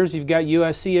couple of years, you've got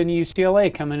USC and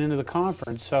UCLA coming into the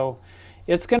conference. So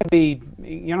it's going to be,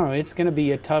 you know, it's going to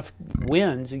be a tough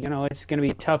wins. You know, it's going to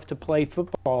be tough to play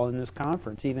football in this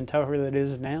conference, even tougher than it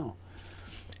is now.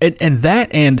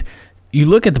 And you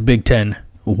look at the Big Ten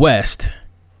West,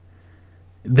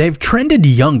 they've trended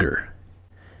younger,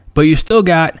 but you still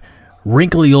got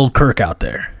wrinkly old Kirk out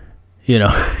there. You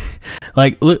know,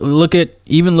 like look at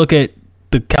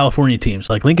the California teams.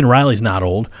 Like Lincoln Riley's not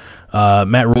old.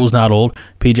 Matt Rule's not old.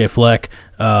 PJ Fleck,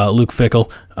 Luke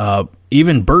Fickell,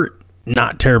 even Burt,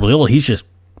 not terribly old. He's just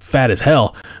fat as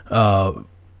hell.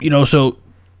 So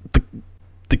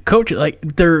the coach, like,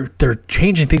 they're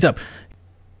changing things up.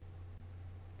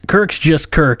 Kirk's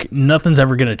just Kirk. Nothing's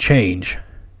ever going to change.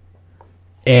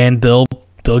 And they'll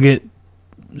get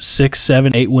 6,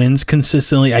 7, 8 wins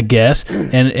consistently, I guess,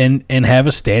 and have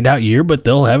a standout year, but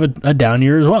they'll have a down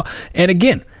year as well. And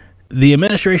again, the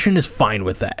administration is fine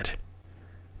with that,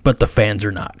 but the fans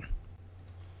are not.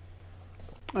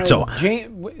 So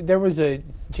there was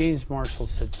James Marshall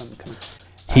said something.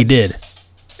 He did.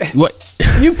 What?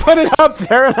 You put it up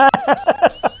there, and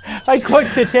I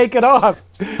clicked to take it off.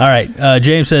 All right.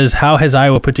 James says, how has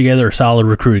Iowa put together a solid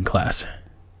recruiting class?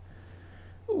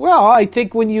 Well, I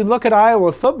think when you look at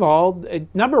Iowa football,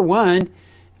 number one,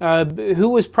 who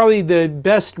was probably the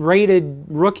best rated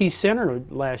rookie center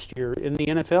last year in the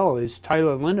NFL is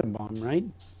Tyler Linderbaum, right?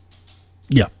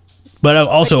 Yeah. But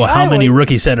also, how many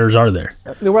rookie centers are there?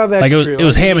 Well, that's true. It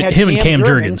was him and Cam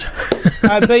Jurgens.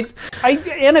 But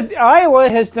Iowa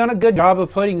has done a good job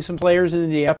of putting some players in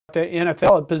the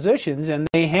NFL at positions, and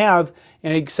they have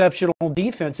an exceptional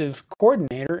defensive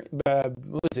coordinator.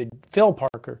 Phil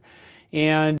Parker?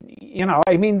 And,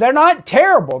 they're not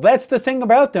terrible. That's the thing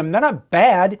about them. They're not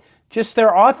bad. Just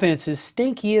their offense is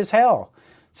stinky as hell.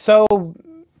 So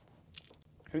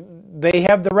they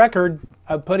have the record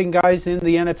of putting guys in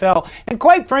the NFL. And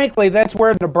quite frankly, that's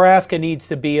where Nebraska needs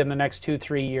to be in the next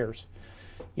 2-3 years.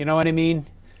 You know what I mean?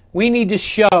 We need to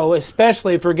show,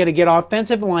 especially if we're going to get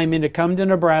offensive linemen to come to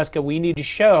Nebraska, we need to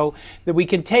show that we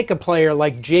can take a player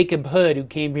like Jacob Hood, who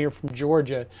came here from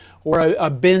Georgia, or a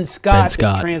Ben Scott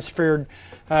that transferred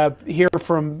here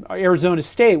from Arizona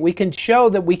State. We can show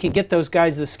that we can get those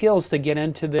guys the skills to get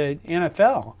into the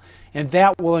NFL, and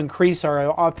that will increase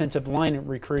our offensive line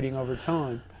recruiting over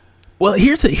time. Well,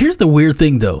 here's the weird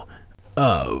thing, though.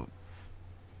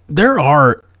 There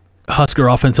are Husker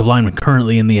offensive linemen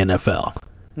currently in the NFL.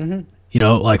 Mm-hmm.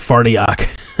 Like Fardiak.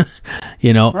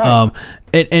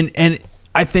 Right. And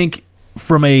I think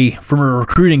from a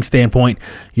recruiting standpoint,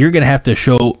 you're going to have to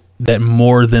show that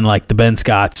more than like the Ben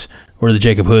Scotts or the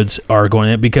Jacob Hoods are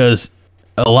going in, because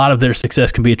a lot of their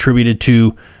success can be attributed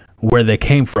to where they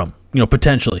came from.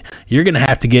 Potentially, you're going to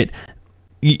have to get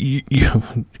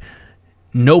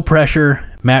no pressure,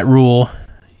 Matt Rule,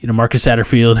 Marcus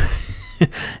Satterfield,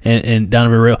 and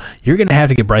Donovan Rail. You're going to have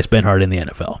to get Bryce Benhart in the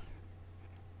NFL.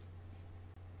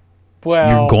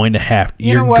 Well, you're going to have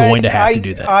to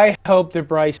do that. I hope that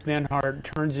Bryce Benhart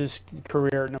turns his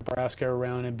career at Nebraska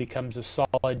around and becomes a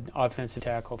solid offensive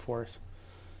tackle for us.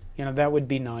 That would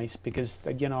be nice, because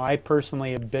I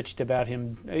personally have bitched about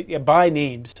him by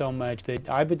name so much that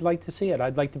I would like to see it.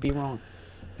 I'd like to be wrong.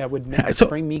 That would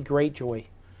bring me great joy.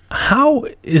 How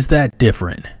is that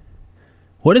different?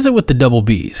 What is it with the double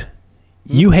Bs?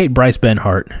 You hate Bryce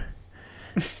Benhart,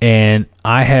 and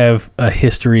I have a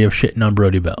history of shitting on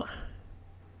Brody Bell.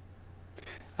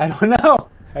 I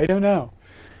don't know.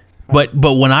 But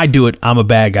when I do it, I'm a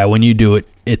bad guy. When you do it,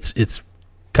 it's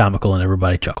comical and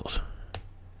everybody chuckles.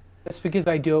 That's because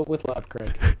I do it with love,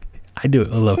 Craig. I do it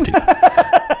with love too.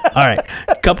 All right,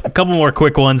 couple more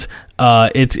quick ones.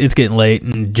 It's getting late,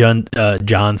 and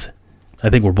John's. I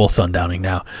think we're both sundowning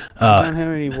now. I don't have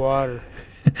any water.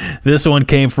 This one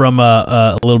came from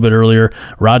a little bit earlier.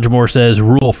 Roger Moore says,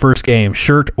 Rule first game,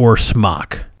 shirt or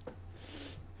smock?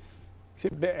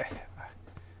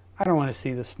 I don't want to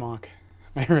see the smock.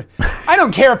 I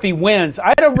don't care if he wins.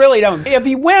 Really don't. If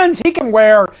he wins, he can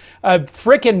wear a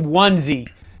freaking onesie.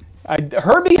 A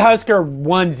Herbie Husker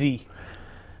onesie.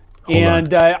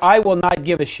 And I will not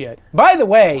give a shit. By the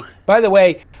way,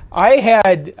 I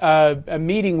had a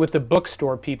meeting with the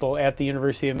bookstore people at the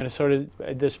University of Minnesota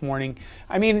this morning.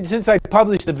 Since I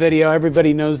published the video,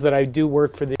 everybody knows that I do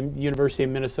work for the University of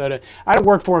Minnesota. I don't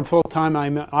work for them full time.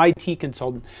 I'm an IT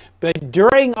consultant. But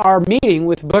during our meeting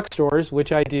with bookstores,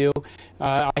 which I do,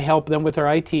 I help them with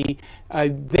their IT. One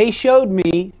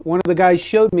of the guys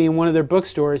showed me in one of their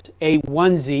bookstores a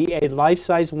onesie, a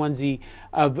life-size onesie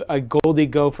of a Goldie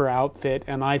Gopher outfit,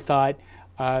 and I thought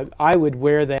I would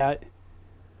wear that.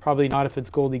 Probably not if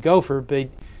it's Goldie Gopher, but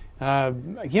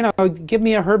give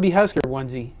me a Herbie Husker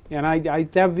onesie, and I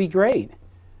that would be great.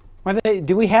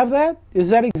 Do we have that? Does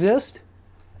that exist?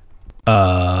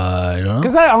 I don't know.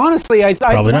 Because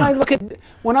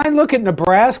when I look at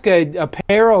Nebraska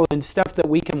apparel and stuff that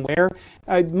we can wear,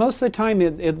 most of the time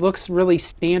it looks really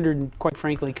standard and, quite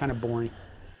frankly, kind of boring.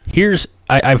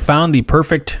 I found the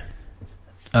perfect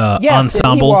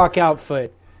ensemble. Ewok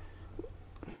outfit.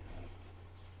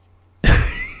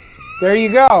 There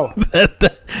you go.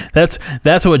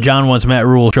 That's what John wants Matt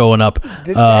Rule showing up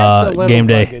game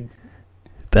day. Rugged.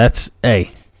 That's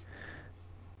hey,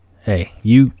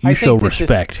 you show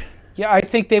respect. Yeah, I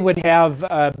think they would have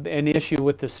an issue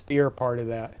with the spear part of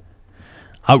that.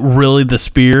 Really, the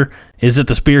spear? Is it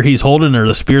the spear he's holding or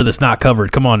the spear that's not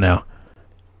covered? Come on now.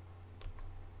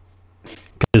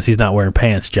 Because he's not wearing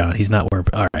pants, John. He's not wearing...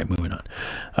 All right, moving on.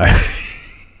 All right.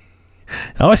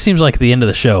 It always seems like the end of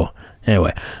the show.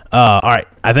 Anyway. All right.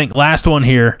 I think last one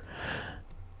here.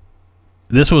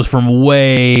 This was from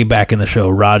way back in the show.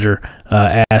 Roger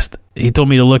asked... He told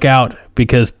me to look out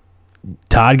because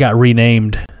Todd got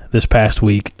renamed this past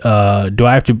week. Do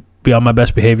I have to be on my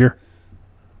best behavior?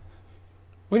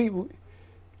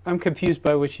 I'm confused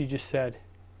by what you just said.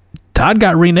 Todd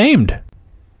got renamed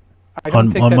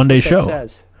on Monday's show.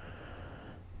 Says.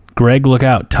 Greg, look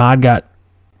out. Todd got...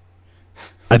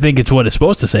 I think it's what it's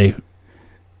supposed to say.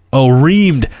 Oh,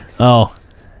 reamed. Oh.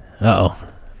 Uh-oh.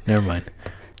 Never mind.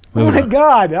 Moving on.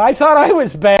 God. I thought I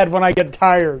was bad when I get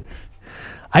tired.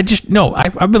 I've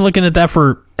been looking at that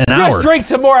for an hour. Just drink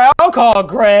some more alcohol,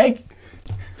 Greg.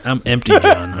 I'm empty,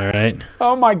 John, all right?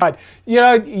 Oh, my God. You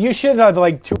know, you should have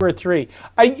like 2 or 3.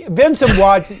 Vince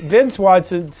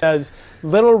Watson says,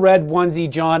 Little Red onesie,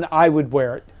 John, I would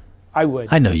wear it. I would.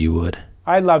 I know you would.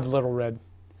 I love Little Red.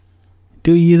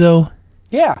 Do you, though?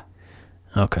 Yeah.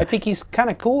 Okay. I think he's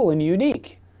kind of cool and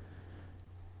unique.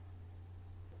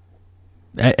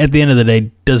 At the end of the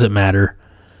day, does it matter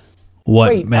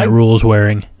what Matt Rule's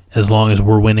wearing as long as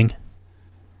we're winning?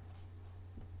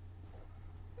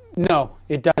 No,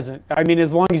 it doesn't. I mean,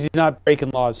 as long as he's not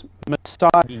breaking laws.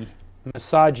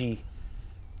 Masagi.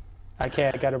 Okay,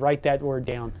 I got to write that word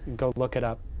down and go look it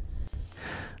up.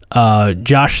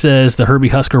 Josh says the Herbie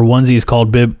Husker onesie is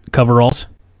called bib coveralls.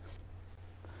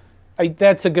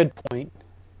 That's a good point.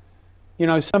 You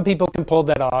know, some people can pull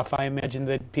that off. I imagine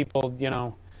that people, you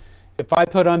know, if I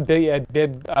put on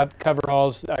bib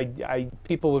coveralls,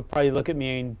 people would probably look at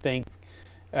me and think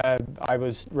I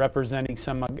was representing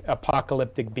some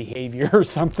apocalyptic behavior or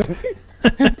something.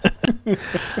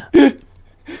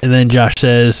 And then Josh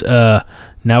says,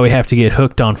 now we have to get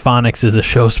hooked on Phonics as a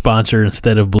show sponsor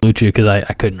instead of Blue Chew because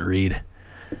I couldn't read.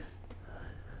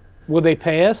 Will they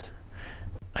pay us?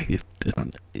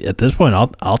 At this point,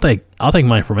 I'll take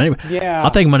money from anybody. Yeah,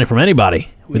 I'll take money from anybody.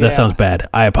 That sounds bad.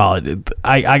 I apologize.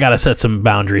 I gotta set some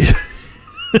boundaries.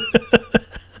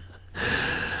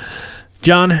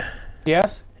 John.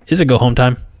 Yes. Is it go home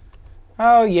time?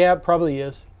 Oh yeah, it probably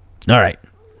is. All right.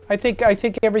 I think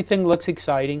everything looks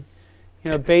exciting.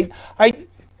 You know,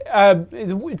 a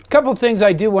couple of things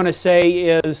I do want to say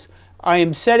is I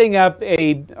am setting up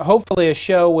hopefully a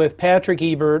show with Patrick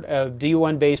Ebert of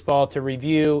D1 Baseball to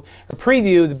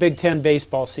preview the Big Ten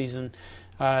baseball season.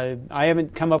 I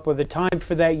haven't come up with a time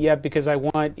for that yet because I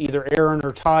want either Aaron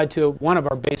or Todd, one of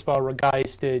our baseball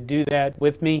guys, to do that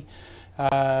with me.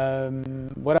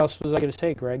 What else was I going to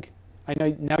say, Greg? I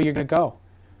know now you're going to go.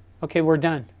 Okay, we're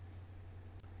done.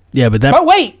 Yeah, but Oh,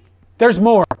 wait! There's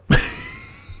more.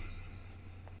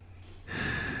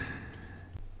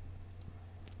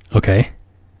 Okay.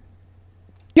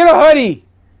 Get a hoodie.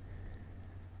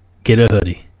 Get a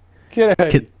hoodie. Get a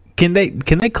hoodie. Can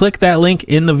they click that link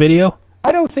in the video?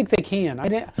 I don't think they can.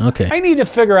 Okay. I need to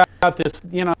figure out this.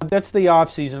 You know, that's the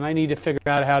off season. I need to figure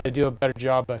out how to do a better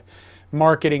job of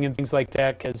marketing and things like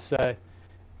that. Because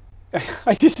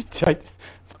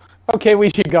okay, we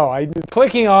should go. I'm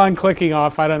clicking on, clicking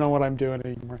off. I don't know what I'm doing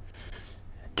anymore.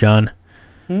 John.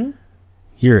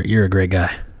 You're a great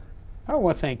guy. Oh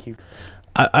well, thank you.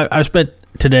 I spent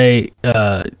today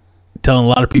telling a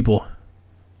lot of people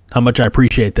how much I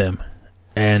appreciate them,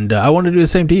 and I want to do the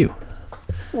same to you.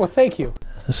 Well, thank you.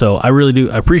 So I really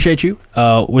do. I appreciate you.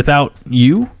 Without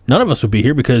you, none of us would be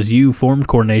here because you formed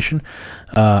Coordination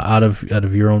out of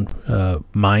your own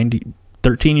mind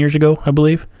 13 years ago, I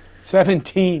believe.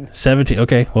 17. 17.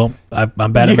 Okay. Well, I'm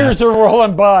bad at math. Years are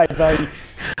rolling by, buddy.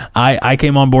 I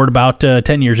came on board about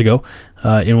 10 years ago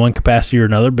in one capacity or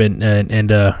another, but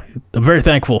and I'm very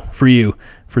thankful for you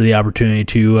for the opportunity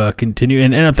to continue,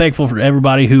 and I'm thankful for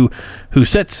everybody who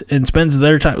sits and spends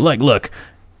their time. Like, look,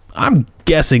 I'm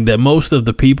guessing that most of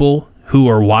the people who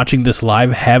are watching this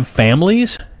live have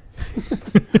families.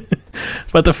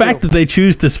 But the fact that they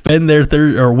choose to spend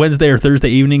their Wednesday or Thursday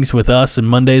evenings with us and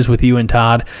Mondays with you and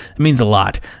Todd, it means a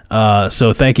lot.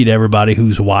 So thank you to everybody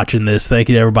who's watching this. Thank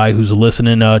you to everybody who's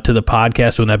listening to the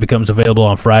podcast when that becomes available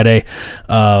on Friday.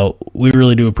 We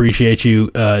really do appreciate you.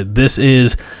 This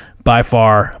is by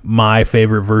far my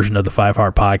favorite version of the Five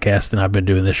Heart Podcast, and I've been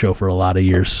doing this show for a lot of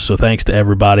years. So thanks to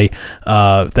everybody.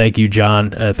 Thank you,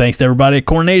 John. Thanks to everybody at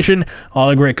Core Nation, all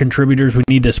the great contributors. We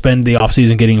need to spend the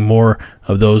offseason getting more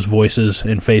of those voices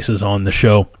and faces on the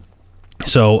show.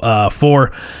 So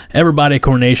for everybody at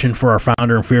Core Nation, for our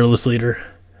founder and fearless leader,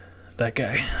 that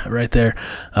guy right there,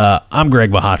 I'm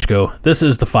Greg Mahochko. This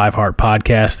is the Five Heart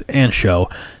Podcast and show,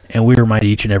 and we remind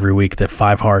each and every week that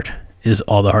Five Heart is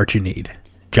all the heart you need.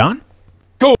 John?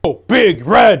 Go Big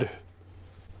Red!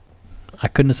 I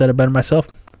couldn't have said it better myself.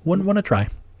 Wouldn't want to try.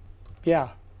 Yeah.